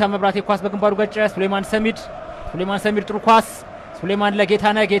 አዲስ መብራቴ ኳስ በግንባሩ ገጨ ሱሌማን ሰሚድ ጥሩ ኳስ ሱሌማን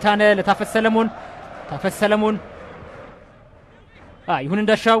ለጌታነህ ለታፈሰ ሰለሞን ይሁን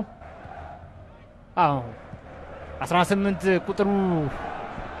እንደሻው 18 ቁጥሩ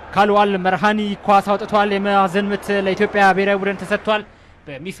ካሉዋል መርሃኒ ኳስ አውጥቷል። የማዕዘን ምት ለኢትዮጵያ ብሔራዊ ቡድን ተሰጥቷል።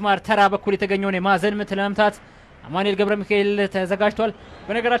 በሚስማር ተራ በኩል የተገኘውን የማዕዘን ምት ለመምታት አማኑኤል ገብረ ሚካኤል ተዘጋጅቷል።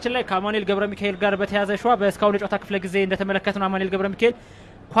 በነገራችን ላይ ከአማኑኤል ገብረ ሚካኤል ጋር በተያዘ ሸዋ በስካውን የጨዋታ ክፍለ ጊዜ እንደተመለከተነው አማኑኤል ገብረ ሚካኤል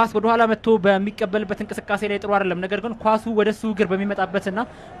ኳስ ወደ ኋላ መጥቶ በሚቀበልበት እንቅስቃሴ ላይ ጥሩ አይደለም። ነገር ግን ኳሱ ወደሱ እግር በሚመጣበትና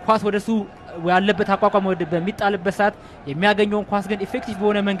ኳስ ወደሱ ያለበት አቋቋም በሚጣልበት ሰዓት የሚያገኘውን ኳስ ግን ኢፌክቲቭ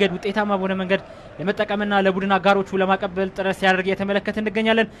በሆነ መንገድ ውጤታማ በሆነ መንገድ ለመጠቀምና ለቡድን አጋሮቹ ለማቀበል ጥረት ሲያደርግ እየተመለከተ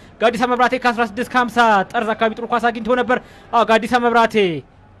እንገኛለን። ጋዲሳ መብራቴ ከ16 ከ50 ጠርዝ አካባቢ ጥሩ ኳስ አግኝቶ ነበር። ጋዲሳ መብራቴ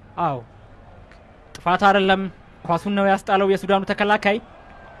ጥፋት አይደለም፣ ኳሱን ነው ያስጣለው የሱዳኑ ተከላካይ።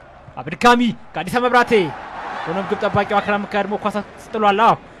 በድጋሚ ጋዲሳ መብራቴ ሆኖም ግብ ጠባቂው አክራም ከድሞ ኳስ አስጥሏል።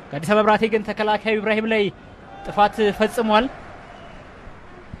 ጋዲሳ መብራቴ ግን ተከላካዩ ኢብራሂም ላይ ጥፋት ፈጽሟል።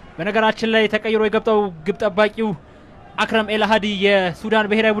 በነገራችን ላይ ተቀይሮ የገባው ግብ ጠባቂው አክረም ኤልሃዲ የሱዳን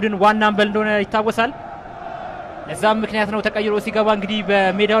ብሔራዊ ቡድን ዋና አምበል እንደሆነ ይታወሳል። ለዛም ምክንያት ነው ተቀይሮ ሲገባ እንግዲህ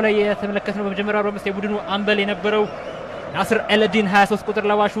በሜዳው ላይ የተመለከትነው በመጀመሪያው 45 የቡድኑ አምበል የነበረው ናስር ኤልዲን 23 ቁጥር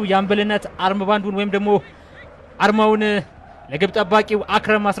ለባሹ የአምበልነት አርም ባንዱን ወይም ደግሞ አርማውን ለግብ ጠባቂው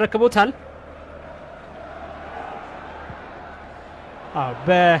አክረም አስረክቦታል።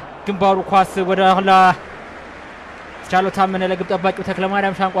 በግንባሩ ኳስ ወደ ኋላ አስቻለው ታመነ ለግብ ጠባቂው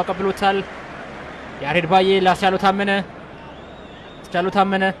ተክለማርያም ሻንቆ አቀብሎታል። ያሬድ ባዬ ለአስቻለው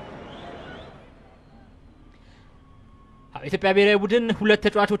ታመነ ኢትዮጵያ ብሔራዊ ቡድን ሁለት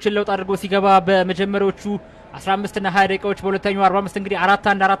ተጫዋቾችን ለውጥ አድርጎ ሲገባ በመጀመሪያዎቹ 15 እና 20 ደቂቃዎች በሁለተኛው 45 እንግዲህ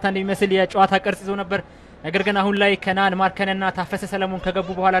 4-1 የሚመስል የጨዋታ ቅርጽ ይዞ ነበር። ነገር ግን አሁን ላይ ከናን ማርከነና ታፈሰ ሰለሞን ከገቡ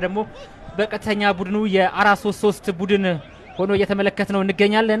በኋላ ደግሞ በቀጥተኛ ቡድኑ የ4-3-3 ቡድን ሆኖ እየተመለከትነው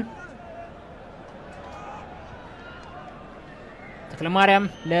እንገኛለን። ተክለማርያም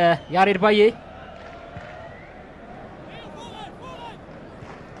ለያሬድ ባዬ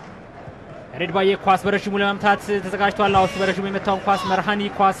ያሬድ ባዬ ኳስ በረጅሙ ለመምታት ተዘጋጅቷል። አውስ በረጅሙ የመታውን ኳስ መርሃኒ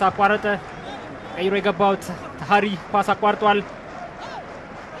ኳስ አቋረጠ። ቀይሮ የገባው ተሃሪ ኳስ አቋርጧል።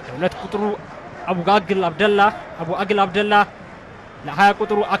 ሁለት ቁጥሩ አቡ አግል አብደላ ለ20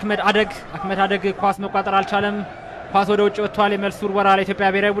 ቁጥሩ አህመድ አደግ ኳስ መቋጠር አልቻለም። ኳስ ወደ ውጭ ወጥቷል። የመልስ ውርወራ ለኢትዮጵያ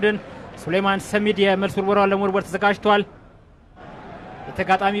ብሔራዊ ቡድን ሱሌማን ሰሚድ የመልስ ውርወራውን ለመወርወር ተዘጋጅቷል።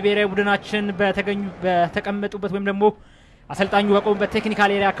 የተጋጣሚ ብሔራዊ ቡድናችን በተቀመጡበት ወይም ደግሞ አሰልጣኙ በቆሙበት ቴክኒካል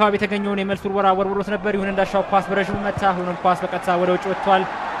ኤሪያ አካባቢ የተገኘውን የመልስ ውርወራ ወርውሮት ነበር። ይሁን እንዳሻው ኳስ በረጅሙ መታ። ሆኖም ኳስ በቀጥታ ወደ ውጭ ወጥቷል።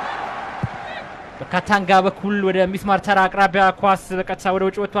 በካታንጋ በኩል ወደ ሚስማር ተራ አቅራቢያ ኳስ በቀጥታ ወደ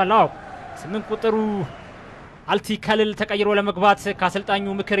ውጭ ወጥቷል። 8 ቁጥሩ አልቲ ከልል ተቀይሮ ለመግባት ከአሰልጣኙ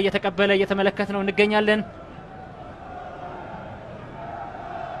ምክር እየተቀበለ እየተመለከትነው እንገኛለን።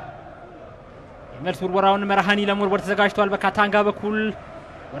 የመልስ ውርወራውን መርሃኒ ለመወርወር ተዘጋጅቷል። በካታንጋ በኩል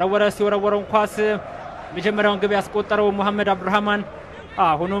ሲወረወረውን ኳስ መጀመሪያውን ግብ ያስቆጠረው መሐመድ አብዱራህማን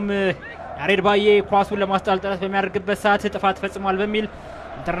ሆኖም ያሬድ ባዬ ኳሱን ለማስጣል ጥረት በሚያደርግበት ሰዓት ጥፋት ፈጽሟል በሚል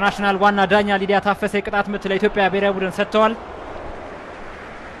ኢንተርናሽናል ዋና ዳኛ ሊዲያ ታፈሰ የቅጣት ምት ለኢትዮጵያ ብሔራዊ ቡድን ሰጥተዋል።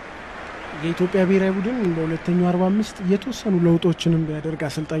 የኢትዮጵያ ብሔራዊ ቡድን በሁለተኛው 45 የተወሰኑ ለውጦችንም ቢያደርግ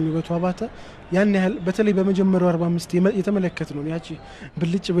አሰልጣኙ ውበቱ አባተ ያን ያህል በተለይ በመጀመሪያው 45 የተመለከትነው ያቺ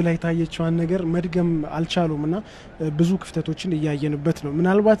ብልጭ ብላ የታየችዋን ነገር መድገም አልቻሉምና ብዙ ክፍተቶችን እያየንበት ነው።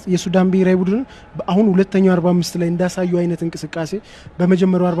 ምናልባት የሱዳን ብሔራዊ ቡድን አሁን ሁለተኛው 45 ላይ እንዳሳዩ አይነት እንቅስቃሴ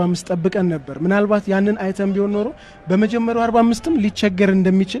በመጀመሪያው 45 ጠብቀን ነበር። ምናልባት ያንን አይተም ቢሆን ኖሮ በመጀመሪያው 45ም ሊቸገር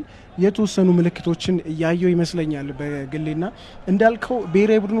እንደሚችል የተወሰኑ ምልክቶችን እያየው ይመስለኛል በግሌና እንዳልከው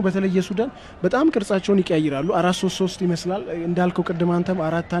ብሔራዊ ቡድኑ በተለይ የሱዳን በጣም ቅርጻቸውን ይቀያይራሉ። 4-3-3 ይመስላል እንዳልከው ቅድም አንተም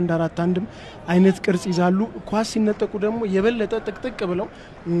 4-1-4-1 አይነት ቅርጽ ይዛሉ። ኳስ ሲነጠቁ ደግሞ የበለጠ ጥቅጥቅ ብለው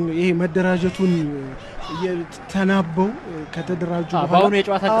ይሄ መደራጀቱን ተናበው ከተደራጁ በአሁኑ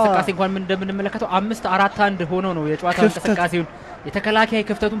የጨዋታ እንቅስቃሴ እንኳን ምን እንደምንመለከተው 5-4-1 ሆኖ ነው የጨዋታ እንቅስቃሴውን የተከላካይ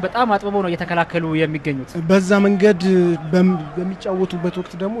ክፍተቱን በጣም አጥብበው ነው እየተከላከሉ የሚገኙት። በዛ መንገድ በሚጫወቱበት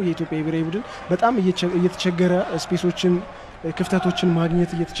ወቅት ደግሞ የኢትዮጵያ ብሔራዊ ቡድን በጣም እየተቸገረ ስፔሶችን ክፍተቶችን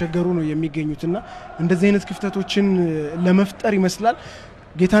ማግኘት እየተቸገሩ ነው የሚገኙትና እንደዚህ አይነት ክፍተቶችን ለመፍጠር ይመስላል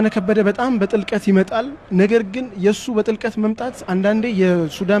ጌታነህ ከበደ በጣም በጥልቀት ይመጣል። ነገር ግን የሱ በጥልቀት መምጣት አንዳንዴ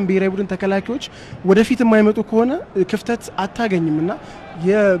የሱዳን ብሔራዊ ቡድን ተከላካዮች ወደፊት የማይመጡ ከሆነ ክፍተት አታገኝምና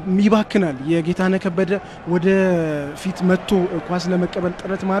የሚባክናል። የጌታነህ ከበደ ወደ ፊት መጥቶ ኳስ ለመቀበል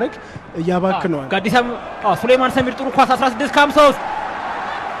ጥረት ማድረግ ያባክነዋል። ጋዲሳም ሱሌማን ሰሚር ጥሩ ኳስ 16-53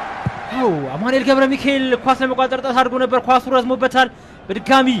 አማኑኤል ገብረ ሚካኤል ኳስ ለመቋጠር ጥረት አድርጎ ነበር። ኳሱ ረዝሞበታል።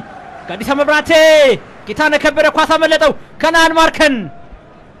 በድጋሚ ጋዲሳ መብራቴ ጌታነህ ከበደ ኳስ አመለጠው።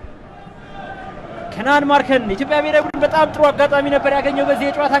 ከናን ማርከን ኢትዮጵያ ብሔራዊ ቡድን በጣም ጥሩ አጋጣሚ ነበር ያገኘው በዚህ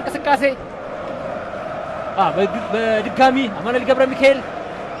የጨዋታ እንቅስቃሴ። በድጋሚ አማኑኤል ገብረ ሚካኤል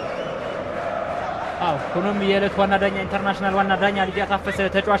ሆኖም የዕለቱ ዋና ዳኛ ኢንተርናሽናል ዋና ዳኛ ሊዲያ ታፈሰ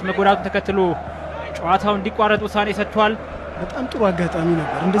ተጫዋች መጎዳቱን ተከትሎ ጨዋታው እንዲቋረጥ ውሳኔ ሰጥቷል። በጣም ጥሩ አጋጣሚ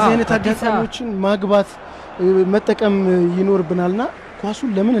ነበር። እንደዚህ አይነት አጋጣሚዎችን ማግባት መጠቀም ይኖርብናልና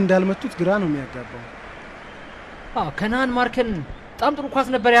ኳሱን ለምን እንዳልመቱት ግራ ነው የሚያጋባው። ከናን ማርከን በጣም ጥሩ ኳስ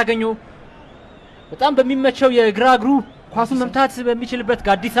ነበር ያገኘው። በጣም በሚመቸው የግራ እግሩ ኳሱን መምታት በሚችልበት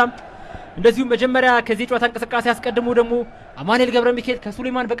ጋዲሳም እንደዚሁም መጀመሪያ ከዚህ ጨዋታ እንቅስቃሴ አስቀድሞ ደግሞ አማኑኤል ገብረ ሚካኤል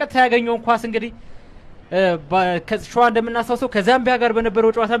ከሱሌማን በቀጥታ ያገኘውን ኳስ እንግዲህ ከሸዋ እንደምናስታውሰው ከዛምቢያ ጋር በነበረው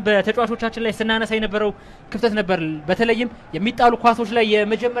ጨዋታ በተጫዋቾቻችን ላይ ስናነሳ የነበረው ክፍተት ነበር። በተለይም የሚጣሉ ኳሶች ላይ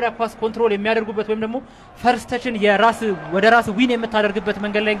የመጀመሪያ ኳስ ኮንትሮል የሚያደርጉበት ወይም ደግሞ ፈርስት ተችን ወደ ራስ ዊን የምታደርግበት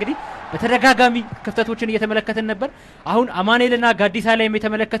መንገድ ላይ እንግዲህ በተደጋጋሚ ክፍተቶችን እየተመለከትን ነበር። አሁን አማኑኤልና ጋዲሳ ላይ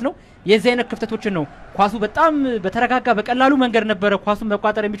የተመለከትነው የዚህ አይነት ክፍተቶችን ነው። ኳሱ በጣም በተረጋጋ በቀላሉ መንገድ ነበር ኳሱን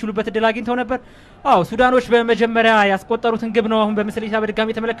መቋጠር የሚችሉበት እድል አግኝተው ነበር። ሱዳኖች በመጀመሪያ ያስቆጠሩትን ግብ ነው አሁን በምስል ሂሳብ በድጋሚ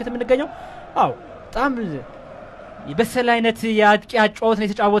የተመለከትን የምንገኘው። በጣም የበሰለ አይነት የአጥቂ አጫወት ነው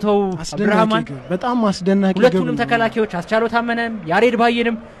የተጫወተው አብዱራህማን። በጣም አስደናቂ ሁለቱንም ተከላካዮች አስቻለው ታመነም ያሬድ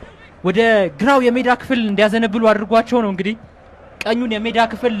ባዬንም ወደ ግራው የሜዳ ክፍል እንዲያዘነብሉ አድርጓቸው ነው እንግዲህ ቀኙን የሜዳ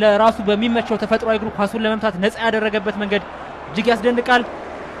ክፍል ለራሱ በሚመቸው ተፈጥሯዊ እግሩ ኳሱን ለመምታት ነፃ ያደረገበት መንገድ እጅግ ያስደንቃል።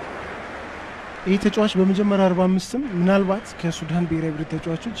 ይህ ተጫዋች በመጀመሪያ 45ም ምናልባት ከሱዳን ብሔራዊ ቡድን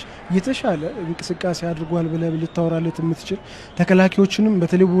ተጫዋቾች የተሻለ እንቅስቃሴ አድርጓል ብለህ ልታወራለት የምትችል ተከላካዮችንም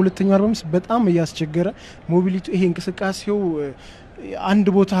በተለይ በሁለተኛው 45 በጣም እያስቸገረ ሞቢሊቲ ይሄ እንቅስቃሴው አንድ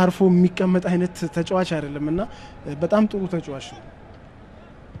ቦታ አርፎ የሚቀመጥ አይነት ተጫዋች አይደለምና በጣም ጥሩ ተጫዋች ነው።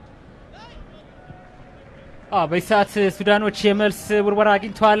 በሰዓት ሱዳኖች የመልስ ውርወራ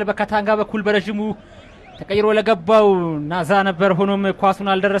አግኝተዋል። በካታንጋ በኩል በረጅሙ ተቀይሮ ለገባው ናዛ ነበር። ሆኖም ኳሱን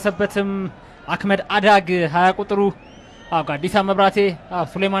አልደረሰበትም። አህመድ አዳግ 20 ቁጥሩ ጋዲሳ መብራቴ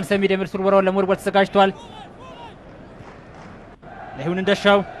ሱሌማን ሰሚድ የመልስ ውርወራውን ለመወርወር ተዘጋጅቷል። ይሁን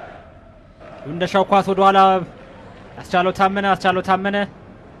እንደሻው ኳስ ወደ ኋላ አስቻለው ታመነ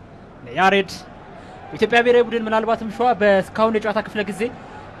ለያሬድ ኢትዮጵያ ብሔራዊ ቡድን ምናልባትም ሸዋ በስካውን የጨዋታ ክፍለ ጊዜ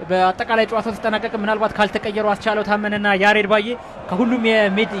በአጠቃላይ ጨዋታው ሲጠናቀቅ ምናልባት ካልተቀየሩ አስቻለው ታመነና ያሬድ ባዬ ከሁሉም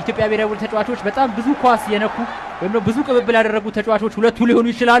የኢትዮጵያ ብሔራዊ ቡድን ተጫዋቾች በጣም ብዙ ኳስ የነኩ ወይም ብዙ ቅብብል ያደረጉ ተጫዋቾች ሁለቱ ሊሆኑ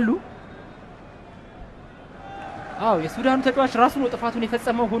ይችላሉ። አው የሱዳኑ ተጫዋች ራሱ ነው ጥፋቱን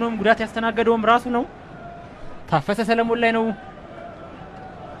የፈጸመው፣ ሆኖም ጉዳት ያስተናገደውም ራሱ ነው። ታፈሰ ሰለሞን ላይ ነው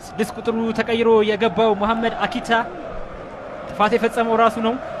 6 ቁጥሩ ተቀይሮ የገባው መሐመድ አኪታ ጥፋት የፈጸመው ራሱ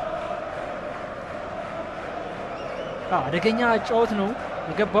ነው። አደገኛ ጨዋታ ነው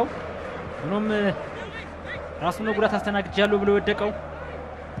የገባው፣ ሆኖም ራሱ ነው ጉዳት አስተናግጃለሁ ብሎ ወደቀው።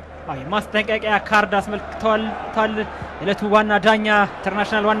 የማስጠንቀቂያ ካርድ አስመልክቷል የዕለቱ ዋና ዳኛ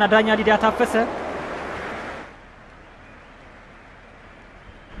ኢንተርናሽናል ዋና ዳኛ ሊዲያ ታፈሰ።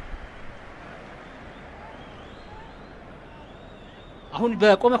 አሁን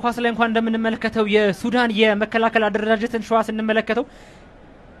በቆመ ኳስ ላይ እንኳን እንደምንመለከተው የሱዳን የመከላከል አደረጃጀትን ሸዋ ስንመለከተው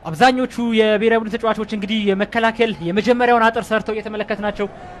አብዛኞቹ የብሔራዊ ቡድን ተጫዋቾች እንግዲህ የመከላከል የመጀመሪያውን አጥር ሰርተው እየተመለከትናቸው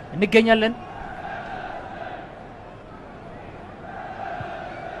እንገኛለን።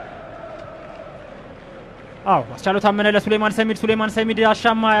 አስቻለው ታመነ ለሱሌማን ሰሚድ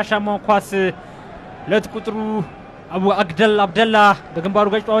ያሻማው ኳስ ለት ቁጥሩ አብደላ በግንባሩ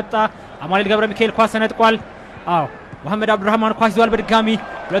ገጭቶ ወጣ። አማኑኤል ገብረ ሚካኤል ኳስ ነጥቋል። መሐመድ አብዱራህማን ኳስ ይዟል በድጋሚ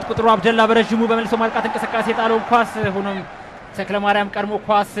ሁለት ቁጥሩ አብደላ በረጅሙ በመልሶ ማጥቃት እንቅስቃሴ ጣለው ኳስ፣ ሆኖም ተክለ ማርያም ቀድሞ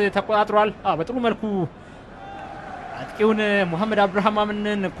ኳስ ተቆጣጥሯል። በጥሩ መልኩ አጥቂውን መሐመድ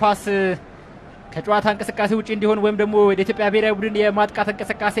አብዱራህማንን ኳስ ከጨዋታ እንቅስቃሴ ውጪ እንዲሆን ወይም ደግሞ ወደ ኢትዮጵያ ብሔራዊ ቡድን የማጥቃት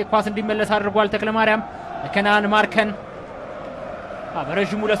እንቅስቃሴ ኳስ እንዲመለስ አድርጓል። ተክለ ማርያም ለከናን ማርከን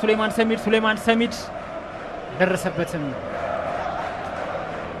በረጅሙ ለሱሌማን ሰሚድ ደረሰበትም።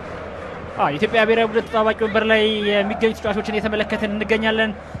 የኢትዮጵያ ብሔራዊ ቡድን ተጣባቂ ወንበር ላይ የሚገኙ ተጫዋቾችን እየተመለከትን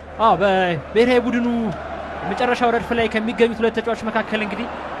እንገኛለን። በብሔራዊ ቡድኑ የመጨረሻው ረድፍ ላይ ከሚገኙት ሁለት ተጫዋቾች መካከል እንግዲህ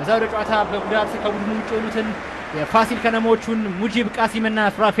በዛው ጨዋታ በጉዳት ከቡድኑ ውጭ የሆኑትን የፋሲል ከነሞቹን ሙጂብ ቃሲምና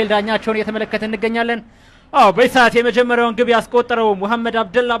ፍራፌል ዳኛቸውን እየተመለከትን እንገኛለን። በሰዓት የመጀመሪያውን ግብ ያስቆጠረው መሐመድ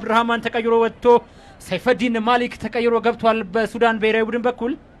አብዱራህማን ተቀይሮ ወጥቶ ሰይፈዲን ማሊክ ተቀይሮ ገብቷል በሱዳን ብሔራዊ ቡድን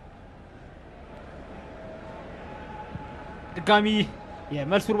በኩል። ድጋሚ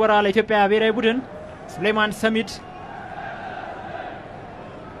የመልስ ውርወራ ለኢትዮጵያ ብሔራዊ ቡድን ሱሌማን ሰሚድ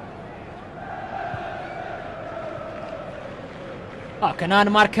ከናን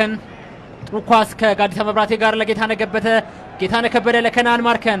ማርከን ጥሩ ኳስ ከጋዲሳ መብራቴ ጋር ለጌታነህ ከበደ ለከናን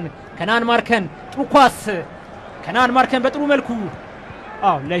ማርከን ጥሩ ኳስ ከናን ማርከን በጥሩ መልኩ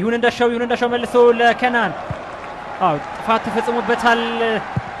ለይሁን እንዳሻው መልሶ ለከናን ጥፋት ተፈጽሞበታል።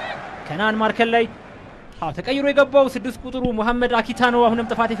 ከናን ማርከን ላይ ተቀይሮ የገባው 6 ቁጥሩ መሐመድ አኪታ ነው አሁንም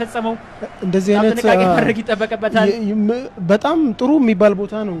ጥፋት የፈጸመው። እንደዚህ አይነት ጥንቃቄ ማድረግ ይጠበቅበታል። በጣም ጥሩ የሚባል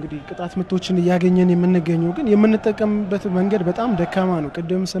ቦታ ነው እንግዲህ ቅጣት ምቶችን እያገኘን የምንገኘው፣ ግን የምንጠቀምበት መንገድ በጣም ደካማ ነው።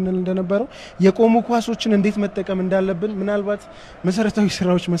 ቅድም ስንል እንደነበረው የቆሙ ኳሶችን እንዴት መጠቀም እንዳለብን ምናልባት መሰረታዊ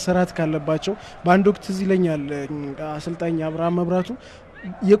ስራዎች መሰራት ካለባቸው በአንድ ወቅት እዚህ ይለኛል አሰልጣኝ አብርሃም መብራቱ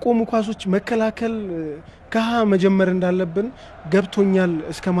የቆሙ ኳሶች መከላከል ከሃ መጀመር እንዳለብን ገብቶኛል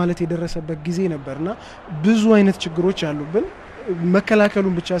እስከ ማለት የደረሰበት ጊዜ ነበርና ብዙ አይነት ችግሮች አሉብን።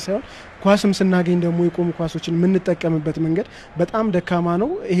 መከላከሉን ብቻ ሳይሆን ኳስም ስናገኝ ደግሞ የቆሙ ኳሶችን የምንጠቀምበት መንገድ በጣም ደካማ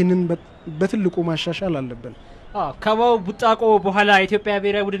ነው። ይህንን በትልቁ ማሻሻል አለብን። ከባው ቡጣቆ በኋላ ኢትዮጵያ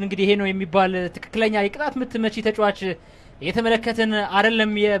ብሔራዊ ቡድን እንግዲህ ይሄ ነው የሚባል ትክክለኛ የቅጣት ምት መቺ ተጫዋች እየተመለከትን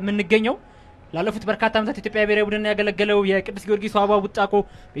አይደለም የምንገኘው። ላለፉት በርካታ ዓመታት ኢትዮጵያ ብሔራዊ ቡድን ያገለገለው የቅዱስ ጊዮርጊስ አበባው ቡጣቆ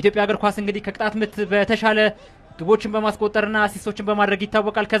በኢትዮጵያ ሀገር ኳስ እንግዲህ ከቅጣት ምት በተሻለ ግቦችን በማስቆጠርና አሲስቶችን በማድረግ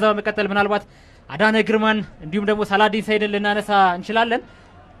ይታወቃል። ከዛ በመቀጠል ምናልባት አዳነ ግርማን እንዲሁም ደግሞ ሳላዲን ሰይድን ልናነሳ እንችላለን።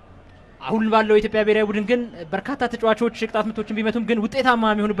 አሁን ባለው የኢትዮጵያ ብሔራዊ ቡድን ግን በርካታ ተጫዋቾች ቅጣት ምቶችን ቢመቱም ግን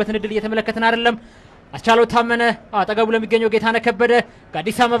ውጤታማ የሚሆኑበትን እድል እየተመለከትን አይደለም። አስቻለው ታመነ አጠገቡ ለሚገኘው ጌታነህ ከበደ፣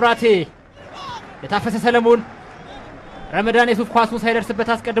 ጋዲሳ መብራቴ ለታፈሰ ሰለሞን፣ ረመዳን የሱፍ ኳሱን ሳይደርስበት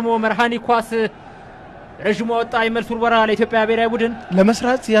አስቀድሞ መርሃኒ ኳስ ረጅሙ ወጣ። የመልስ ውርወራ ለኢትዮጵያ ብሔራዊ ቡድን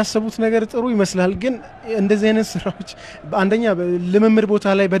ለመስራት ያሰቡት ነገር ጥሩ ይመስላል፣ ግን እንደዚህ አይነት ስራዎች አንደኛ ልምምድ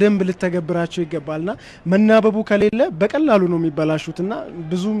ቦታ ላይ በደንብ ልተገብራቸው ይገባልና መናበቡ ከሌለ በቀላሉ ነው የሚበላሹትና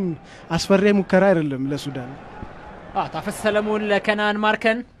ብዙም አስፈሪ ሙከራ አይደለም ለሱዳን። ታፈሰ ሰለሞን ለከናን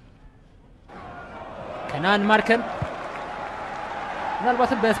ማርከን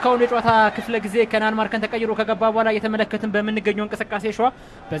ምናልባትም በስካውን የጨዋታ ክፍለ ጊዜ ከናን ማርከን ተቀይሮ ከገባ በኋላ እየተመለከትን በምንገኘው እንቅስቃሴ ሸዋ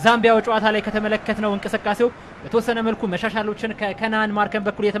በዛምቢያው ጨዋታ ላይ ከተመለከትነው እንቅስቃሴው በተወሰነ መልኩ መሻሻሎችን ከከናን ማርከን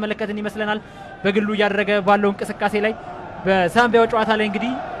በኩል እየተመለከትን ይመስለናል። በግሉ እያደረገ ባለው እንቅስቃሴ ላይ በዛምቢያው ጨዋታ ላይ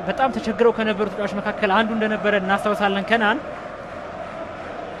እንግዲህ በጣም ተቸግረው ከነበሩ ተጫዋቾች መካከል አንዱ እንደነበረ እናስታውሳለን። ከናን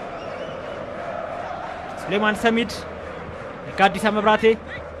ሱሌማን ሰሚድ ጋዲሳ መብራቴ፣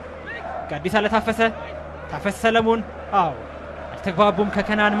 ጋዲሳ ለታፈሰ ሰለሞን አልተግባቡም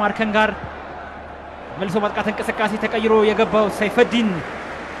ከከናን ማርከን ጋር መልሶ ማጥቃት እንቅስቃሴ ተቀይሮ የገባው ሰይፈዲን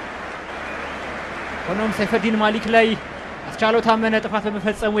ሆኖም ሰይፈዲን ማሊክ ላይ አስቻለው ታመነ ጥፋት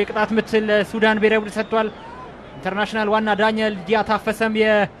በመፈጸሙ የቅጣት ምት ለሱዳን ብሔራዊ ቡድን ሰጥቷል። ኢንተርናሽናል ዋና ዳኛል ዲያ ታፈሰም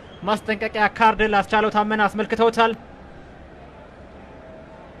የማስጠንቀቂያ ካርድ ለአስቻለው ታመነ አስመልክተውታል።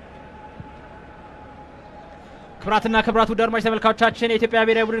 ክብራትና ክብራቱ አድማጭ ተመልካቾቻችን የኢትዮጵያ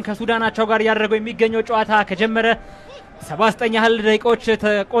ብሔራዊ ቡድን ከሱዳናቸው ጋር ያደረገው የሚገኘው ጨዋታ ከጀመረ 79 ያህል ደቂቃዎች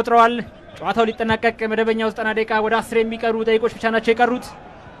ተቆጥረዋል። ጨዋታው ሊጠናቀቅ መደበኛው 90 ደቂቃ ወደ 10 የሚቀሩ ደቂቃዎች ብቻ ናቸው የቀሩት።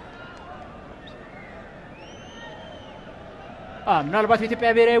 ምናልባት በኢትዮጵያ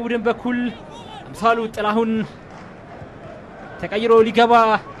ብሔራዊ ቡድን በኩል አምሳሉ ጥላሁን ተቀይሮ ሊገባ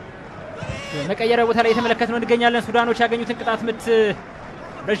መቀየሪያ ቦታ ላይ የተመለከትነው እንገኛለን። ሱዳኖች ያገኙትን ቅጣት ምት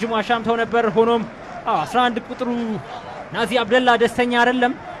ረጅሙ አሻምተው ነበር። ሆኖም 11 ቁጥሩ ናዚ አብደላ ደስተኛ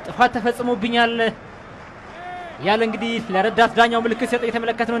አይደለም። ጥፋት ተፈጽሞብኛል ያለ እንግዲህ ለረዳት ዳኛው ምልክት ሰጠ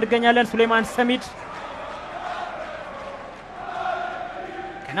የተመለከትነው እንገኛለን። ሱሌማን ሰሚድ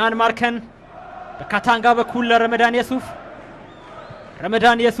ከናን ማርከን በካታንጋ በኩል ለረመዳን የሱፍ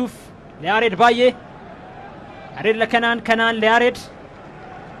ረመዳን የሱፍ ለያሬድ ባዬ ያሬድ ለከናን ከናን ለያሬድ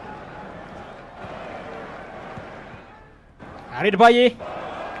ያሬድ ባዬ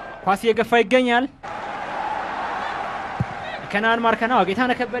ኳስ እየገፋ ይገኛል። ከናን ማርከን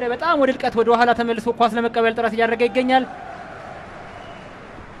ጌታነህ ከበደ በጣም ወደ ልቀት ወደ ኋላ ተመልሶ ኳስ ለመቀበል ጥረት እያደረገ ይገኛል።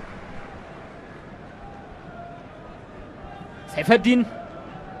 ሰይፈዲን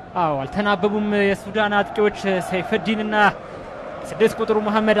አልተናበቡም የሱዳን አጥቂዎች ሰይፈዲንና 6 ቁጥሩ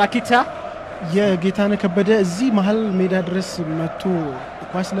መሐመድ አኪታ የጌታነህ ከበደ እዚህ መሀል ሜዳ ድረስ መጥቶ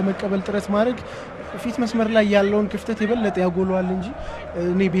ኳስ ለመቀበል ጥረት ማድረግ ፊት መስመር ላይ ያለውን ክፍተት የበለጠ ያጎለዋል እንጂ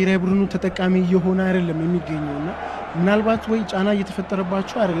እኔ ብሔራዊ ቡድኑ ተጠቃሚ እየሆነ አይደለም የሚገኘውና ምናልባት ወይ ጫና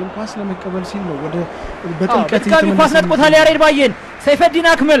እየተፈጠረባቸው አይደለም ኳስ ለመቀበል ሲል ነው ወደ በጥልቀት ኳስ ነጥቆታል። ያሬድ ባዬን ሰይፈዲን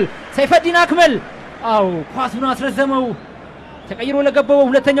አክመል ኳሱን አስረዘመው። ተቀይሮ ለገባው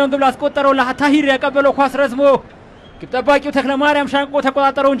ሁለተኛውን ግብ አስቆጠረው። ለታሂር ያቀበለው ኳስ ረዝሞ ግብ ጠባቂው ተክለማርያም ሻንቆ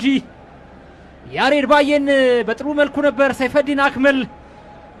ተቆጣጠረው እንጂ ያሬድ ባዬን በጥሩ መልኩ ነበር ሰይፈዲን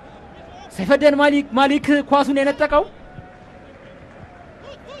ማሊክ ኳሱን የነጠቀው።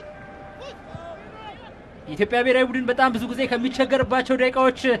 የኢትዮጵያ ብሔራዊ ቡድን በጣም ብዙ ጊዜ ከሚቸገርባቸው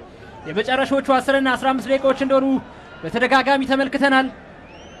ደቂቃዎች የመጨረሻዎቹ 10 እና 15 ደቂቃዎች እንደሆኑ በተደጋጋሚ ተመልክተናል።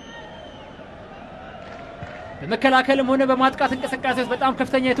 በመከላከልም ሆነ በማጥቃት እንቅስቃሴ ውስጥ በጣም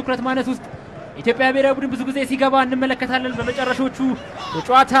ከፍተኛ የትኩረት ማነስ ውስጥ የኢትዮጵያ ብሔራዊ ቡድን ብዙ ጊዜ ሲገባ እንመለከታለን። በመጨረሻዎቹ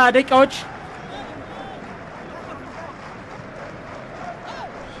የጨዋታ ደቂቃዎች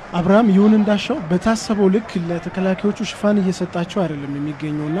አብርሃም ይሁን እንዳሻው በታሰበው ልክ ለተከላካዮቹ ሽፋን እየሰጣቸው አይደለም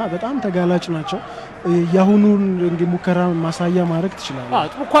የሚገኘውና በጣም ተጋላጭ ናቸው። ያሁኑን እንግዲህ ሙከራ ማሳያ ማድረግ ትችላል።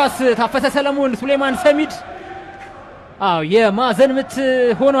 ጥሩ ኳስ ታፈሰ ሰለሞን ሱሌማን ሰሚድ የማዕዘን ምት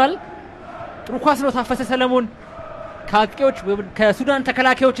ሆኗል። ጥሩ ኳስ ነው ታፈሰ ሰለሞን ከአጥቂዎች ከሱዳን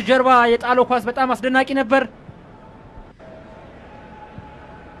ተከላካዮች ጀርባ የጣለው ኳስ በጣም አስደናቂ ነበር።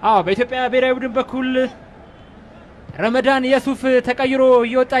 በኢትዮጵያ ብሔራዊ ቡድን በኩል ረመዳን የሱፍ ተቀይሮ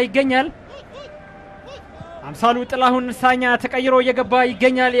እየወጣ ይገኛል። አምሳሉ ጥላሁን ሳኛ ተቀይሮ እየገባ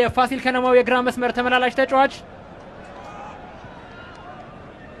ይገኛል። የፋሲል ከነማው የግራ መስመር ተመላላሽ ተጫዋች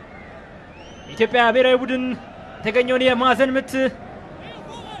ኢትዮጵያ ብሔራዊ ቡድን የተገኘውን የማዕዘን ምት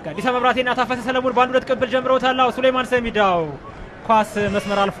ከአዲስ አበባ መብራቴና ታፈሰ ሰለሞን በአንድ ሁለት ቅብል ጀምረውታል። ሱሌማን ሰሚዳው ኳስ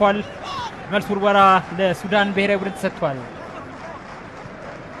መስመር አልፏል። መልስ ውርወራ ለሱዳን ብሔራዊ ቡድን ተሰጥቷል።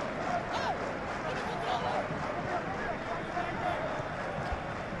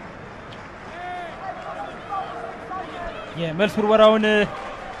 የመልስ ውርወራውን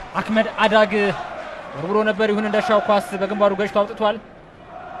አክመድ አዳግ ወርውሮ ነበር። ይሁን እንዳሻው ኳስ በግንባሩ ገጭቶ አውጥቷል።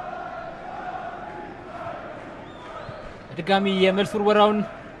 ድጋሚ የመልስ ውርወራውን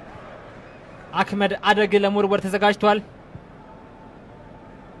አክመድ አደግ ለመወርወር ተዘጋጅቷል።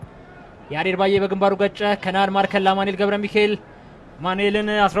 ያሬድ ባዬ በግንባሩ ገጨ። ከናን ማርከን ለማኑኤል ገብረ ሚካኤል ማኑኤልን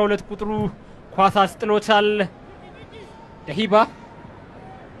 12 ቁጥሩ ኳስ አስጥሎታል። ደሂባ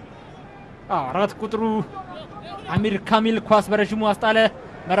 4 ቁጥሩ አሚር ካሚል ኳስ በረጅሙ አስጣለ።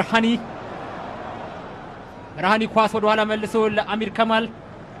 መርሃኒ ኳስ ወደ ኋላ መልሶ ለአሚር ከማል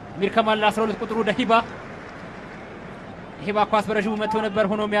 12 ቁጥሩ ደሂባ ኳስ በረጅሙ መጥቶ ነበር።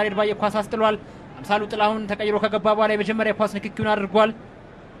 ሆኖም ያሬድ ባዬ ኳስ አስጥሏል። አምሳሉ ጥላሁን ተቀይሮ ከገባ በኋላ የመጀመሪያ ኳስ ንክኪውን አድርጓል።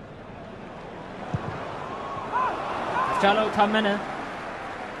 አስቻለው ታመነ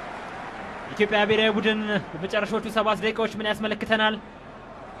ኢትዮጵያ ብሔራዊ ቡድን በመጨረሻዎቹ 7 ደቂቃዎች ምን ያስመለክተናል?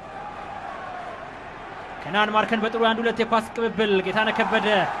 ከናን ማርከን በጥሩ አንድ ሁለት የኳስ ቅብብል ጌታነህ ከበደ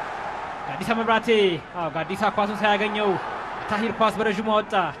ጋዲሳ መብራቴ ጋዲሳ ኳሱን ሳያገኘው ታሂር ኳስ በረጅሙ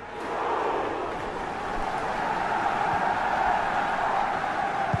አወጣ።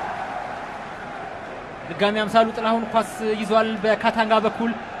 ድጋሚ አምሳሉ ጥላሁን ኳስ ይዟል በካታንጋ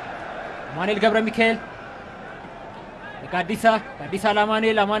በኩል አማኑኤል ገብረ ሚካኤል ጋዲሳ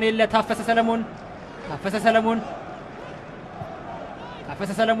ለአማኑኤል ለታፈሰ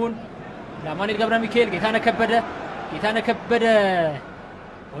ሰለሞን ለአማኑኤል ገብረ ሚካኤል ጌታነህ ከበደ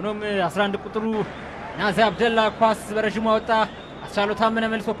ሆኖም 11 ቁጥሩ ናዚ አብደላ ኳስ በረጅሙ አወጣ አስቻለው ታመነ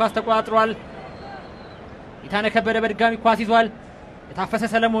መልሶ ኳስ ተቋጥሯል ጌታነህ ከበደ በድጋሚ ኳስ ይዟል ለታፈሰ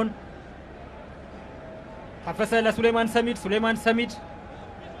ሰለሞን ታፈሰ ለሱሌማን ሰሚድ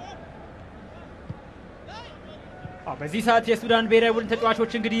በዚህ ሰዓት የሱዳን ብሔራዊ ቡድን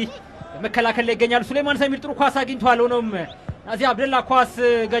ተጫዋቾች እንግዲህ በመከላከል ላይ ይገኛሉ ሱሌማን ሰሚድ ጥሩ ኳስ አግኝቷል ሆኖም ናዚ አብደላ ኳስ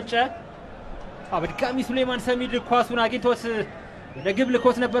ገጨ በድጋሚ ሱሌማን ሰሚድ ኳሱን አግኝቶት ወደ ግብ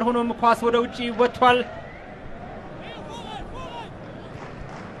ልኮት ነበር ሆኖም ኳስ ወደ ውጪ ወጥቷል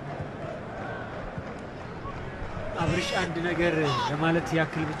አብርሽ አንድ ነገር ለማለት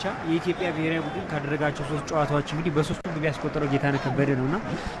ያክል ብቻ የኢትዮጵያ ብሔራዊ ቡድን ካደረጋቸው 3 ጨዋታዎች እንግዲህ በሶስቱ ግብ ያስቆጠረው ጌታነህ ከበደ ነውና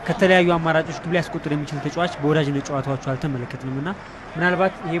ከተለያዩ አማራጮች ግብ ያስቆጠረ የሚችል ተጫዋች በወዳጅነት ጨዋታዎቹ አልተመለከትንምና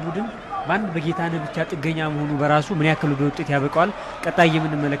ምናልባት ይሄ ቡድን ባንድ በጌታነህ ብቻ ጥገኛ መሆኑ በራሱ ምን ያክል ወደ ውጤት ያበቃዋል ቀጣይ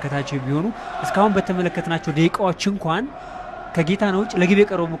የምንመለከታቸው ቢሆኑ እስካሁን በተመለከትናቸው ደቂቃዎች እንኳን ከጌታነህ ውጭ ለግብ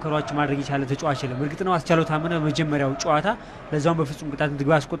የቀረቡ ሙከራዎች ማድረግ ይቻላል ተጫዋች የለም እርግጥ ነው አስቻለው ታመነ በመጀመሪያው ጨዋታ ለዛው በፍጹም ቅጣት ግብ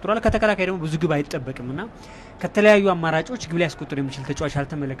አስቆጥሯል ከተከላካይ ደግሞ ብዙ ግብ አይጠበቅምና ከተለያዩ አማራጮች ግብ ሊያስቆጥር የሚችል ተጫዋች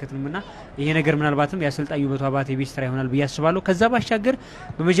አልተመለከትንምና ይሄ ነገር ምናልባትም ያሰልጣኙ ውበቱ አባቴ ቤት ስራ ይሆናል በያስባለው ከዛ ባሻገር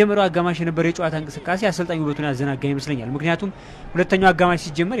በመጀመሪያው አጋማሽ የነበረ የጨዋታ እንቅስቃሴ ያሰልጣኙ ውበቱን ያዘናጋ ይመስለኛል ምክንያቱም ሁለተኛው አጋማሽ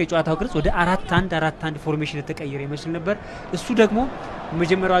ሲጀመር የጨዋታው ቅርጽ ወደ 4-1 ፎርሜሽን ተቀየረ ይመስል ነበር እሱ ደግሞ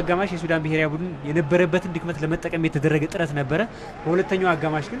በመጀመሪያው አጋማሽ የሱዳን ብሔራዊ ቡድን የነበረበትን ድክመት ለመጠቀም የተደረገ ጥረት ነበር በሁለተኛው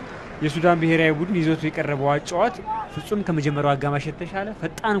አጋማሽ ግን የሱዳን ብሔራዊ ቡድን ይዞት የቀረበው አጫዋት ፍጹም ከመጀመሪያው አጋማሽ የተሻለ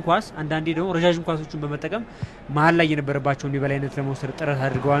ፈጣን ኳስ አንዳንዴ ደግሞ ረጃጅም ኳሶችን በመጠቀም መሀል ላይ የነበረባቸውን የበላይነት ለመውሰድ ጥረት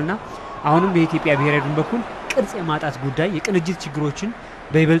አድርገዋልና አሁንም የኢትዮጵያ ብሔራዊ ቡድን በኩል ቅርጽ የማጣት ጉዳይ የቅንጅት ችግሮችን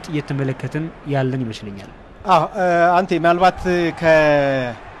በይበልጥ እየተመለከትን ያለን ይመስለኛል አንተ ምናልባት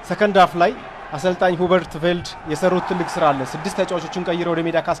ከሰከንድ ሃፍ ላይ አሰልጣኝ ሁበርት ቬልድ የሰሩት ትልቅ ስራ አለ 6 ተጫዋቾችን ቀይረው ወደ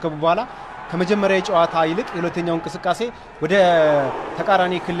ሜዳ ካስገቡ በኋላ ከመጀመሪያ የጨዋታ ይልቅ የሁለተኛው እንቅስቃሴ ወደ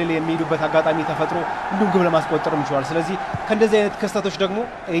ተቃራኒ ክልል የሚሄዱበት አጋጣሚ ተፈጥሮ እንዲሁም ግብ ለማስቆጠር ይችላል ስለዚህ ከእንደዚህ አይነት ክስተቶች ደግሞ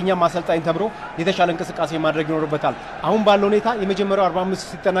የኛም አሰልጣኝ ተምሮ የተሻለ እንቅስቃሴ ማድረግ ይኖርበታል አሁን ባለው ሁኔታ የመጀመሪያው 45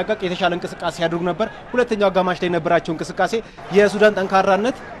 ሲጠናቀቅ የተሻለ እንቅስቃሴ ያድርጉ ነበር ሁለተኛው አጋማሽ ላይ የነበራቸው እንቅስቃሴ የሱዳን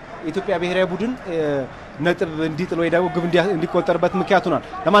ጠንካራነት የኢትዮጵያ ብሔራዊ ቡድን ነጥብ እንዲጥል ወይ ደግሞ ግብ እንዲቆጠርበት ምክንያት ሆኗል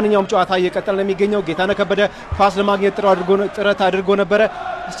ለማንኛውም ጨዋታ እየቀጠለ ነው የሚገኘው ጌታነህ ከበደ ፓስ ለማግኘት ጥረት አድርጎ ነበር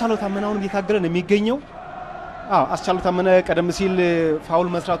አስቻለው ታመናውን እየታገለ ነው የሚገኘው አስቻለው ታመነ ቀደም ሲል ፋውል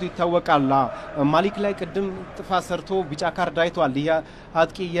መስራቱ ይታወቃል ማሊክ ላይ ቀደም ጥፋት ሰርቶ ቢጫ ካርድ አይቷል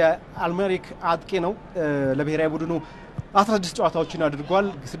አጥቂ የአልመሪክ አጥቂ ነው ለብሔራዊ ቡድኑ 16 ጨዋታዎችን አድርጓል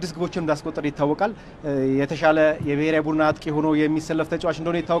 6 ግቦችን እንዳስቆጠረ ይታወቃል የተሻለ የብሔራዊ ቡድን አጥቂ ሆኖ የሚሰለፍ ተጫዋች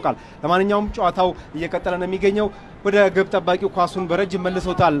እንደሆነ ይታወቃል ለማንኛውም ጨዋታው እየቀጠለ ነው የሚገኘው ወደ ግብ ጠባቂው ኳሱን በረጅም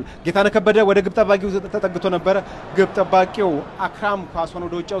መልሶታል ጌታነህ ከበደ ወደ ግብ ጠባቂው ተጠግቶ ነበር ግብ ጠባቂው አክራም ኳሱን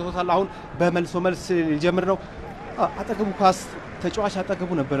ወደ ውጭ አውጥቶታል አሁን በመልሶ መልስ ሊጀምር ነው አጠገቡ ኳስ ተጫዋች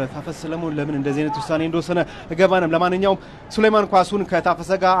አጠገቡ ነበር ታፈሰ ሰለሞን ለምን እንደዚህ አይነት ውሳኔ እንደወሰነ ገባንም ለማንኛውም ሱሌማን ኳሱን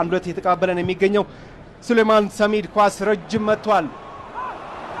ከታፈሰ ጋር አንድ ሁለት እየተቀባበለ ነው የሚገኘው ሱሌማን ሰሚድ ኳስ ረጅም መጥቷል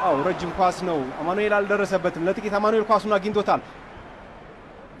ረጅም ኳስ ነው አማኑኤል አልደረሰበትም ለጥቂት አማኑኤል ኳሱን አግኝቶታል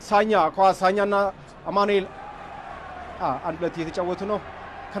ሳኛና አማኑኤል አንድ ሁለት እየተጫወቱ ነው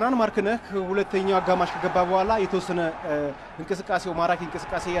ከናን ማርክነህ ሁለተኛው አጋማሽ ከገባ በኋላ የተወሰነ እንቅስቃሴው ማራኪ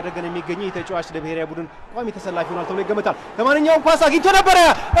እንቅስቃሴ ያደረገን የሚገኘው የተጫዋች ለብሔራዊ ቡድን ቋሚ ተሰላፊ ሆኗል ተብሎ ይገመታል ለማንኛውም ኳስ አግኝቶ ነበር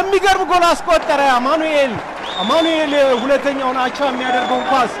የሚገርም ጎል አስቆጠረ አማኑኤል ሁለተኛውን አቻ የሚያደርገው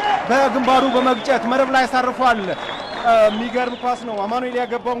ኳስ በግንባሩ በመግጨት መረብ ላይ ያሳርፏል የሚገርም ኳስ ነው አማኑኤል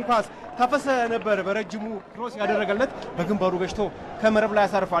ያገባው ኳስ ታፈሰ ነበር በረጅሙ ክሮስ ያደረገለት በግንባሩ ገጭቶ ከመረብ ላይ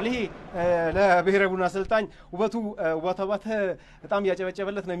ያሳርፋል ይሄ ለብሔራዊ ቡድን አሰልጣኝ ውበቱ አባተ በጣም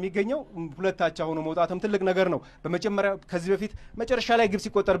ያጨበጨበለት ነው የሚገኘው ሁለታቻ ሆኖ መውጣትም ትልቅ ነገር ነው በመጀመሪያ ከዚህ በፊት መጨረሻ ላይ ግብ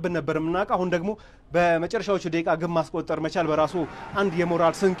ሲቆጠርብን ነበር ምናቃ አሁን ደግሞ በመጨረሻዎቹ ደቂቃ ግብ ማስቆጠር መቻል በራሱ አንድ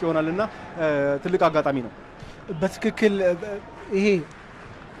የሞራል ስንቅ ይሆናልና ትልቅ አጋጣሚ ነው በትክክል ይሄ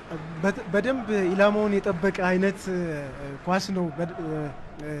በደንብ ኢላማውን የጠበቀ አይነት ኳስ ነው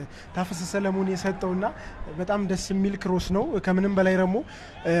ታፈሰ ሰለሞን የሰጠውና በጣም ደስ የሚል ክሮስ ነው ከምንም በላይ ደግሞ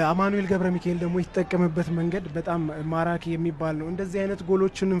አማኑኤል ገብረ ሚካኤል ደግሞ የተጠቀመበት መንገድ በጣም ማራኪ የሚባል ነው እንደዚህ አይነት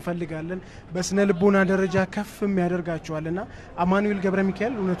ጎሎችን እንፈልጋለን በስነ ልቦና ደረጃ ከፍም ያደርጋቸዋልና አማኑኤል ገብረ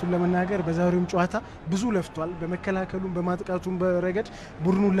ሚካኤል እውነቱን ለመናገር በዛሬውም ጨዋታ ብዙ ለፍቷል በመከላከሉም በማጥቃቱም በረገድ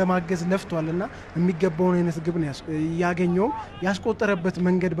ቡድኑን ለማገዝ ለፍቷልና የሚገባውን አይነት ግብ ያገኘው ያስቆጠረበት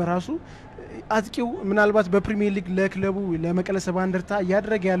መንገድ በራሱ አጥቂው ምናልባት በፕሪሚየር ሊግ ለክለቡ ለመቀለ ሰባ እንደርታ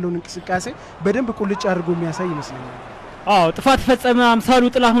ያደረገ ያለውን እንቅስቃሴ በደንብ ቁልጭ አድርጎ የሚያሳይ ይመስለኛል። ጥፋት ፈጸመ አምሳሉ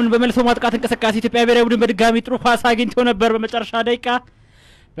ጥላሁን በመልሶ ማጥቃት እንቅስቃሴ ኢትዮጵያ ብሔራዊ ቡድን በድጋሚ ጥሩ ኳስ አግኝቶ ነበር በመጨረሻ ደቂቃ።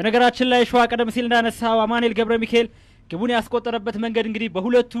 በነገራችን ላይ ሸዋ ቀደም ሲል እንዳነሳው አማኑኤል ገብረ ሚካኤል ግቡን ያስቆጠረበት መንገድ እንግዲህ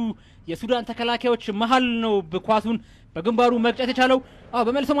በሁለቱ የሱዳን ተከላካዮች መሃል ነው ኳሱን በግንባሩ መቅጨት የቻለው።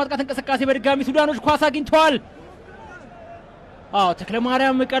 በመልሶ ማጥቃት እንቅስቃሴ በድጋሚ ሱዳኖች ኳስ አግኝተዋል። ተክለ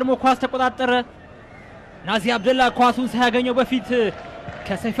ማርያም ቀድሞ ኳስ ተቆጣጠረ። ናዚ አብደላ ኳሱን ሳያገኘው በፊት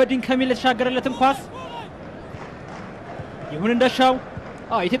ከሰይፈዲን ከሚል የተሻገረለትን ኳስ ይሁን እንደሻው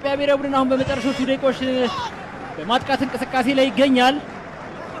ኢትዮጵያ ብሔራዊ ቡድን አሁን በመጨረሻዎቹ ደቂቃዎች በማጥቃት እንቅስቃሴ ላይ ይገኛል።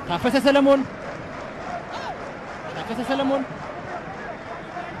 ታፈሰ ሰለሞን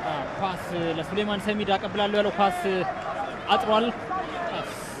ኳስ ለሱሌማን ሰሚድ አቀብላለሁ ያለው ኳስ አጥሯል።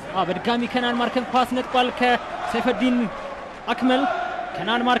 በድጋሚ ከናን ማርከን ኳስ ነጥቋል ከሰይፈዲን አክመል።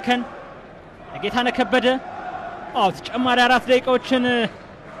 ከናን ማርከን ለጌታነህ ከበደ ተጨማሪ 4 ደቂቃዎችን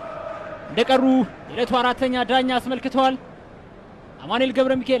እንደቀሩ የዕለቱ አራተኛ ዳኛ አስመልክተዋል። አማኑኤል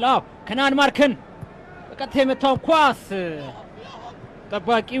ገብረ ሚካኤል ከናን ማርከን በቀጥታ የመታው ኳስ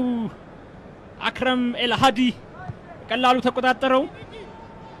ጠባቂው አክረም ኤልሃዲ ቀላሉ ተቆጣጠረው።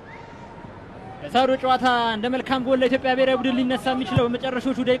 ለዛሬው ጨዋታ እንደ መልካም ጎል ለኢትዮጵያ ብሔራዊ ቡድን ሊነሳ የሚችለው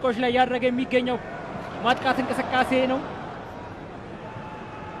በመጨረሻዎቹ ደቂቃዎች ላይ ያደረገ የሚገኘው ማጥቃት እንቅስቃሴ ነው።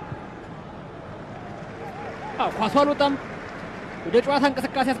 ኳሱ አልወጣም፣ ወደ ጨዋታ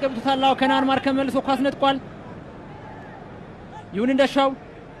እንቅስቃሴ ያስገብቶታል። ከናን ማርከን መልሶ ኳስ ነጥቋል። ይሁን እንደሻው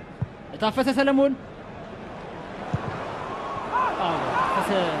ለታፈሰ ሰለሞን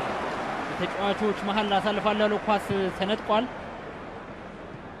ታፈሰ ተጫዋቾች መሀል አሳልፋለሁ ያለው ኳስ ተነጥቋል።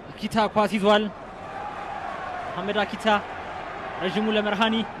 አኪታ ኳስ ይዟል። መሐመድ አኪታ ረጅሙ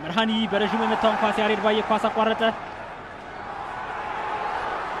ለመርሃኒ በረጅሙ የመታውን ኳስ ያሬድ ባየ ኳስ አቋረጠ።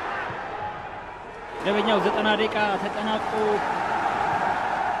 ደበኛው 90 ደቂቃ ተጠናቆ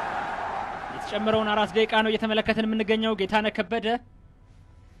የተጨመረውን 4 ደቂቃ ነው እየተመለከተን የምንገኘው። ጌታነህ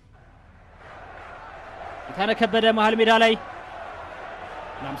ከበደ መሃል ሜዳ ላይ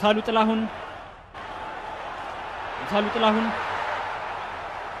አምሳሉ ጥላሁን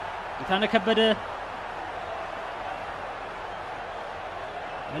ጌታነህ ከበደ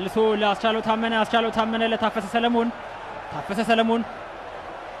መልሶ ለአስቻለው ታመነ ለታፈሰ ሰለሞን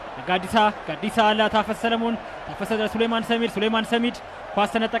ጋዲሳ ለታፈሰ ሰለሞን ታፈሰ ለሱሌማን ሰሚድ ኳስ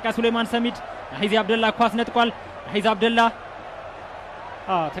ተነጠቀ። ሱሌማን ሰሚድ ናሂዚ አብደላ ኳስ ነጥቋል። ናሂዚ አብደላ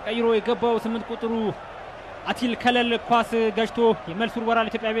ተቀይሮ የገባው 8 ቁጥሩ አቲል ከለል ኳስ ገጭቶ የመልስ ውርወራ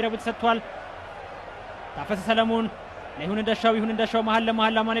ለኢትዮጵያ ብሔራዊ ቡድን ሰጥቷል። ታፈሰ ሰለሞን ለይሁን እንደሻው መሀል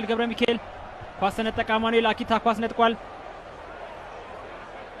ለመሀል አማኑኤል ገብረ ሚካኤል ኳስ ተነጠቀ። አማኑኤል አኪታ ኳስ ነጥቋል።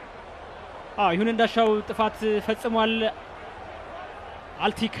 ይሁን እንደሻው ጥፋት ፈጽሟል።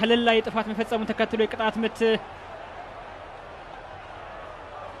 አልቲ ከለል ላይ ጥፋት መፈጸሙን ተከትሎ የቅጣት ምት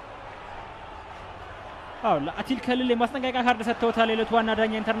ለአቲል ከለል የማስጠንቀቂያ ካርድ ሰጥተውታል። የዕለቱ ዋና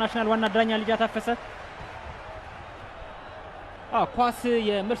ዳኛ ኢንተርናሽናል ዋና ዳኛ ልጅ ታፈሰ ኳስ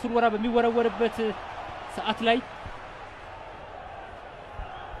የመልስ ውርወራ በሚወረወርበት ሰዓት ላይ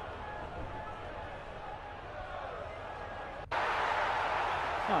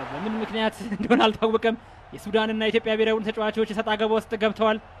በምን ምክንያት እንደሆነ አልታወቀም። የሱዳንና የኢትዮጵያ ብሔራዊ ቡድን ተጫዋቾች የሰጣ ገባ ውስጥ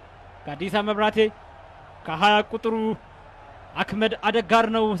ገብተዋል። ጋዲሳ መብራቴ ከ20 ቁጥሩ አክመድ አደግ ጋር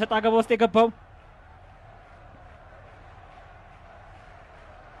ነው ሰጣ ገባ ውስጥ የገባው።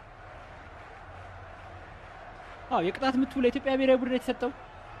 የቅጣት ምቱ ለኢትዮጵያ ብሔራዊ ቡድን የተሰጠው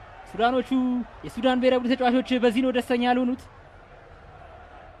የሱዳን ብሔራዊ ቡድን ተጫዋቾች በዚህ ነው ደስተኛ ያልሆኑት።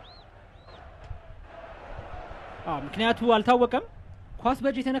 ምክንያቱ አልታወቀም። ኳስ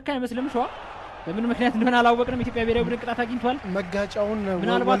በእጅ የተነካ አይመስልም። ሸዋ በምን ምክንያት እንደሆነ አላወቅንም። ኢትዮጵያ ብሔራዊ ቡድን ቅጣት አግኝቷል። መጋጫውን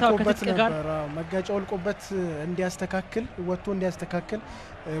ወልቆበት እንዲያስተካክል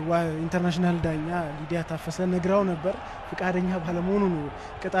ኢንተርናሽናል ዳኛ ሊዲያ ታፈሰ ነግራው ነበር። ፍቃደኛ ባለመሆኑ ነው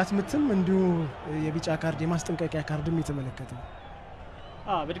ቅጣት ምትም እንዲሁ የቢጫ ካርድ የማስጠንቀቂያ ካርድም የተመለከተ።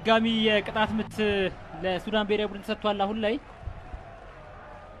 በድጋሚ የቅጣት ምት ለሱዳን ብሔራዊ ቡድን ተሰጥቷል። አሁን ላይ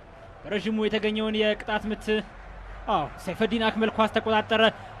ረጅሙ የተገኘውን የቅጣት ምት ሰይፈዲን አክመል ኳስ ተቆጣጠረ።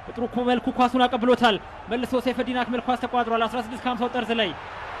 በጥሩ መልኩ ኳሱን አቀብሎታል። መልሶ ሰይፈዲን አክመል ኳስ ተቆጣጥሯል። 16 ጠርዝ ላይ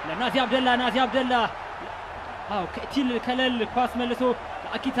ለናዚ አብደላ ከቲል ከለል ኳስ መልሶ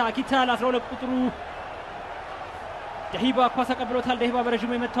አኪታ ለ12 ቁጥሩ ደሂባ ኳስ አቀብሎታል። ደሂባ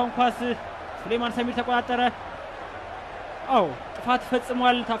በረጅሙ የመታውን ኳስ ሱሌማን ሰሚድ ተቆጣጠረ። ጥፋት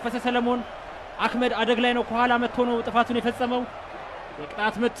ፈጽሟል። ታፈሰ ሰለሞን አክመድ አደግ ላይ ነው፣ ከኋላ መጥቶ ነው ጥፋቱን የፈጸመው።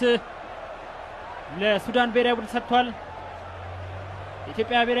 የቅጣት ምት ለሱዳን ብሔራዊ ቡድን ሰጥቷል።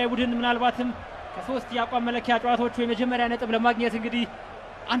 የኢትዮጵያ ብሔራዊ ቡድን ምናልባትም ከ3 የአቋም መለኪያ ጨዋታዎቹ የመጀመሪያ ነጥብ ለማግኘት እንግዲህ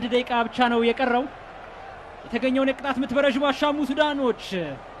አንድ ደቂቃ ብቻ ነው የቀረው። የተገኘውን የቅጣት ምት በረዥሙ አሻሙ ሱዳኖች።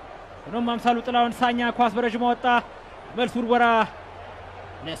 ሆኖም አምሳሉ ጥላውን ሳኛ ኳስ በረዥሙ ወጣ። መልስ ውርወራ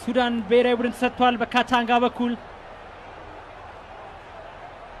ለሱዳን ብሔራዊ ቡድን ተሰጥቷል በካታንጋ በኩል።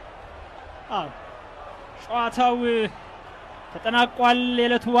 ጨዋታው ተጠናቋል።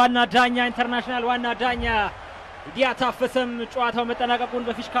 የዕለቱ ዋና ዳኛ ኢንተርናሽናል ዋና ዳኛ ዲያታፈሰም ጨዋታው መጠናቀቁን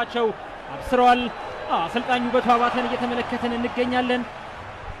በፊሽካቸው አብስረዋል። አሰልጣኙ ውበቱ አባተን እየተመለከትን እንገኛለን።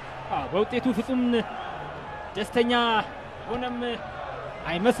 በውጤቱ ፍጹም ደስተኛ ሆነም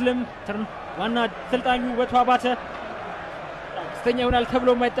አይመስልም። ዋና አሰልጣኙ ውበቱ አባተ ደስተኛ ይሆናል ተብሎ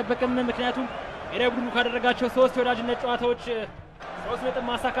አይጠበቅም። ምክንያቱም ብሔራዊ ቡድኑ ካደረጋቸው 3 የወዳጅነት ጨዋታዎች 3 ነጥብ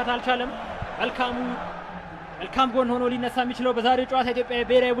ማሳካት አልቻለም። መልካም ጎን ሆኖ ሊነሳ የሚችለው በዛሬው ጨዋታ ኢትዮጵያ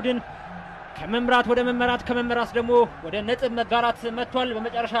ብሔራዊ ቡድን ከመምራት ወደ መመራት ከመመራት ደግሞ ወደ ነጥብ መጋራት መጥቷል።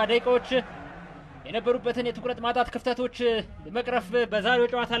 በመጨረሻ ደቂቃዎች የነበሩበትን የትኩረት ማጣት ክፍተቶች ለመቅረፍ በዛሬው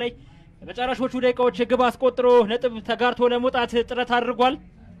ጨዋታ ላይ በመጨረሻዎቹ ደቂቃዎች ግብ አስቆጥሮ ነጥብ ተጋርቶ ለመውጣት ጥረት አድርጓል።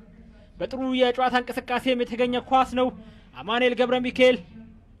 በጥሩ የጨዋታ እንቅስቃሴም የተገኘ ኳስ ነው አማኑኤል ገብረ ሚካኤል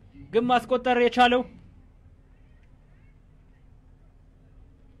ግብ ማስቆጠር የቻለው።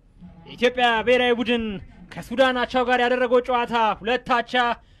 የኢትዮጵያ ብሔራዊ ቡድን ከሱዳን አቻው ጋር ያደረገው ጨዋታ 2 አቻ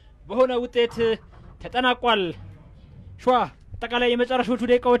በሆነ ውጤት ተጠናቋል። ሸዋ አጠቃላይ የመጨረሻዎቹ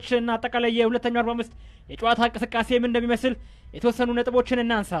ደቂቃዎች እና አጠቃላይ የሁለተኛው 45 የጨዋታ እንቅስቃሴ ምን እንደሚመስል የተወሰኑ ነጥቦችን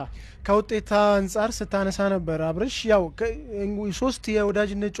እናንሳ። ከውጤት አንፃር ስታነሳ ነበር አብርሽ። ያው 3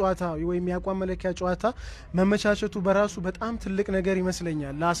 የወዳጅነት ጨዋታ ወይም የአቋም መለኪያ ጨዋታ መመቻቸቱ በራሱ በጣም ትልቅ ነገር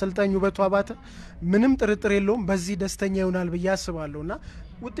ይመስለኛል። ለአሰልጣኙ ውበቱ አባተ ምንም ጥርጥር የለውም በዚህ ደስተኛ ይሆናል ብዬ አስባለሁና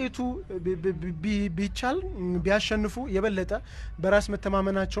ውጤቱ ቢቻል ቢያሸንፉ የበለጠ በራስ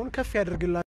መተማመናቸውን ከፍ ያደርግላቸዋል።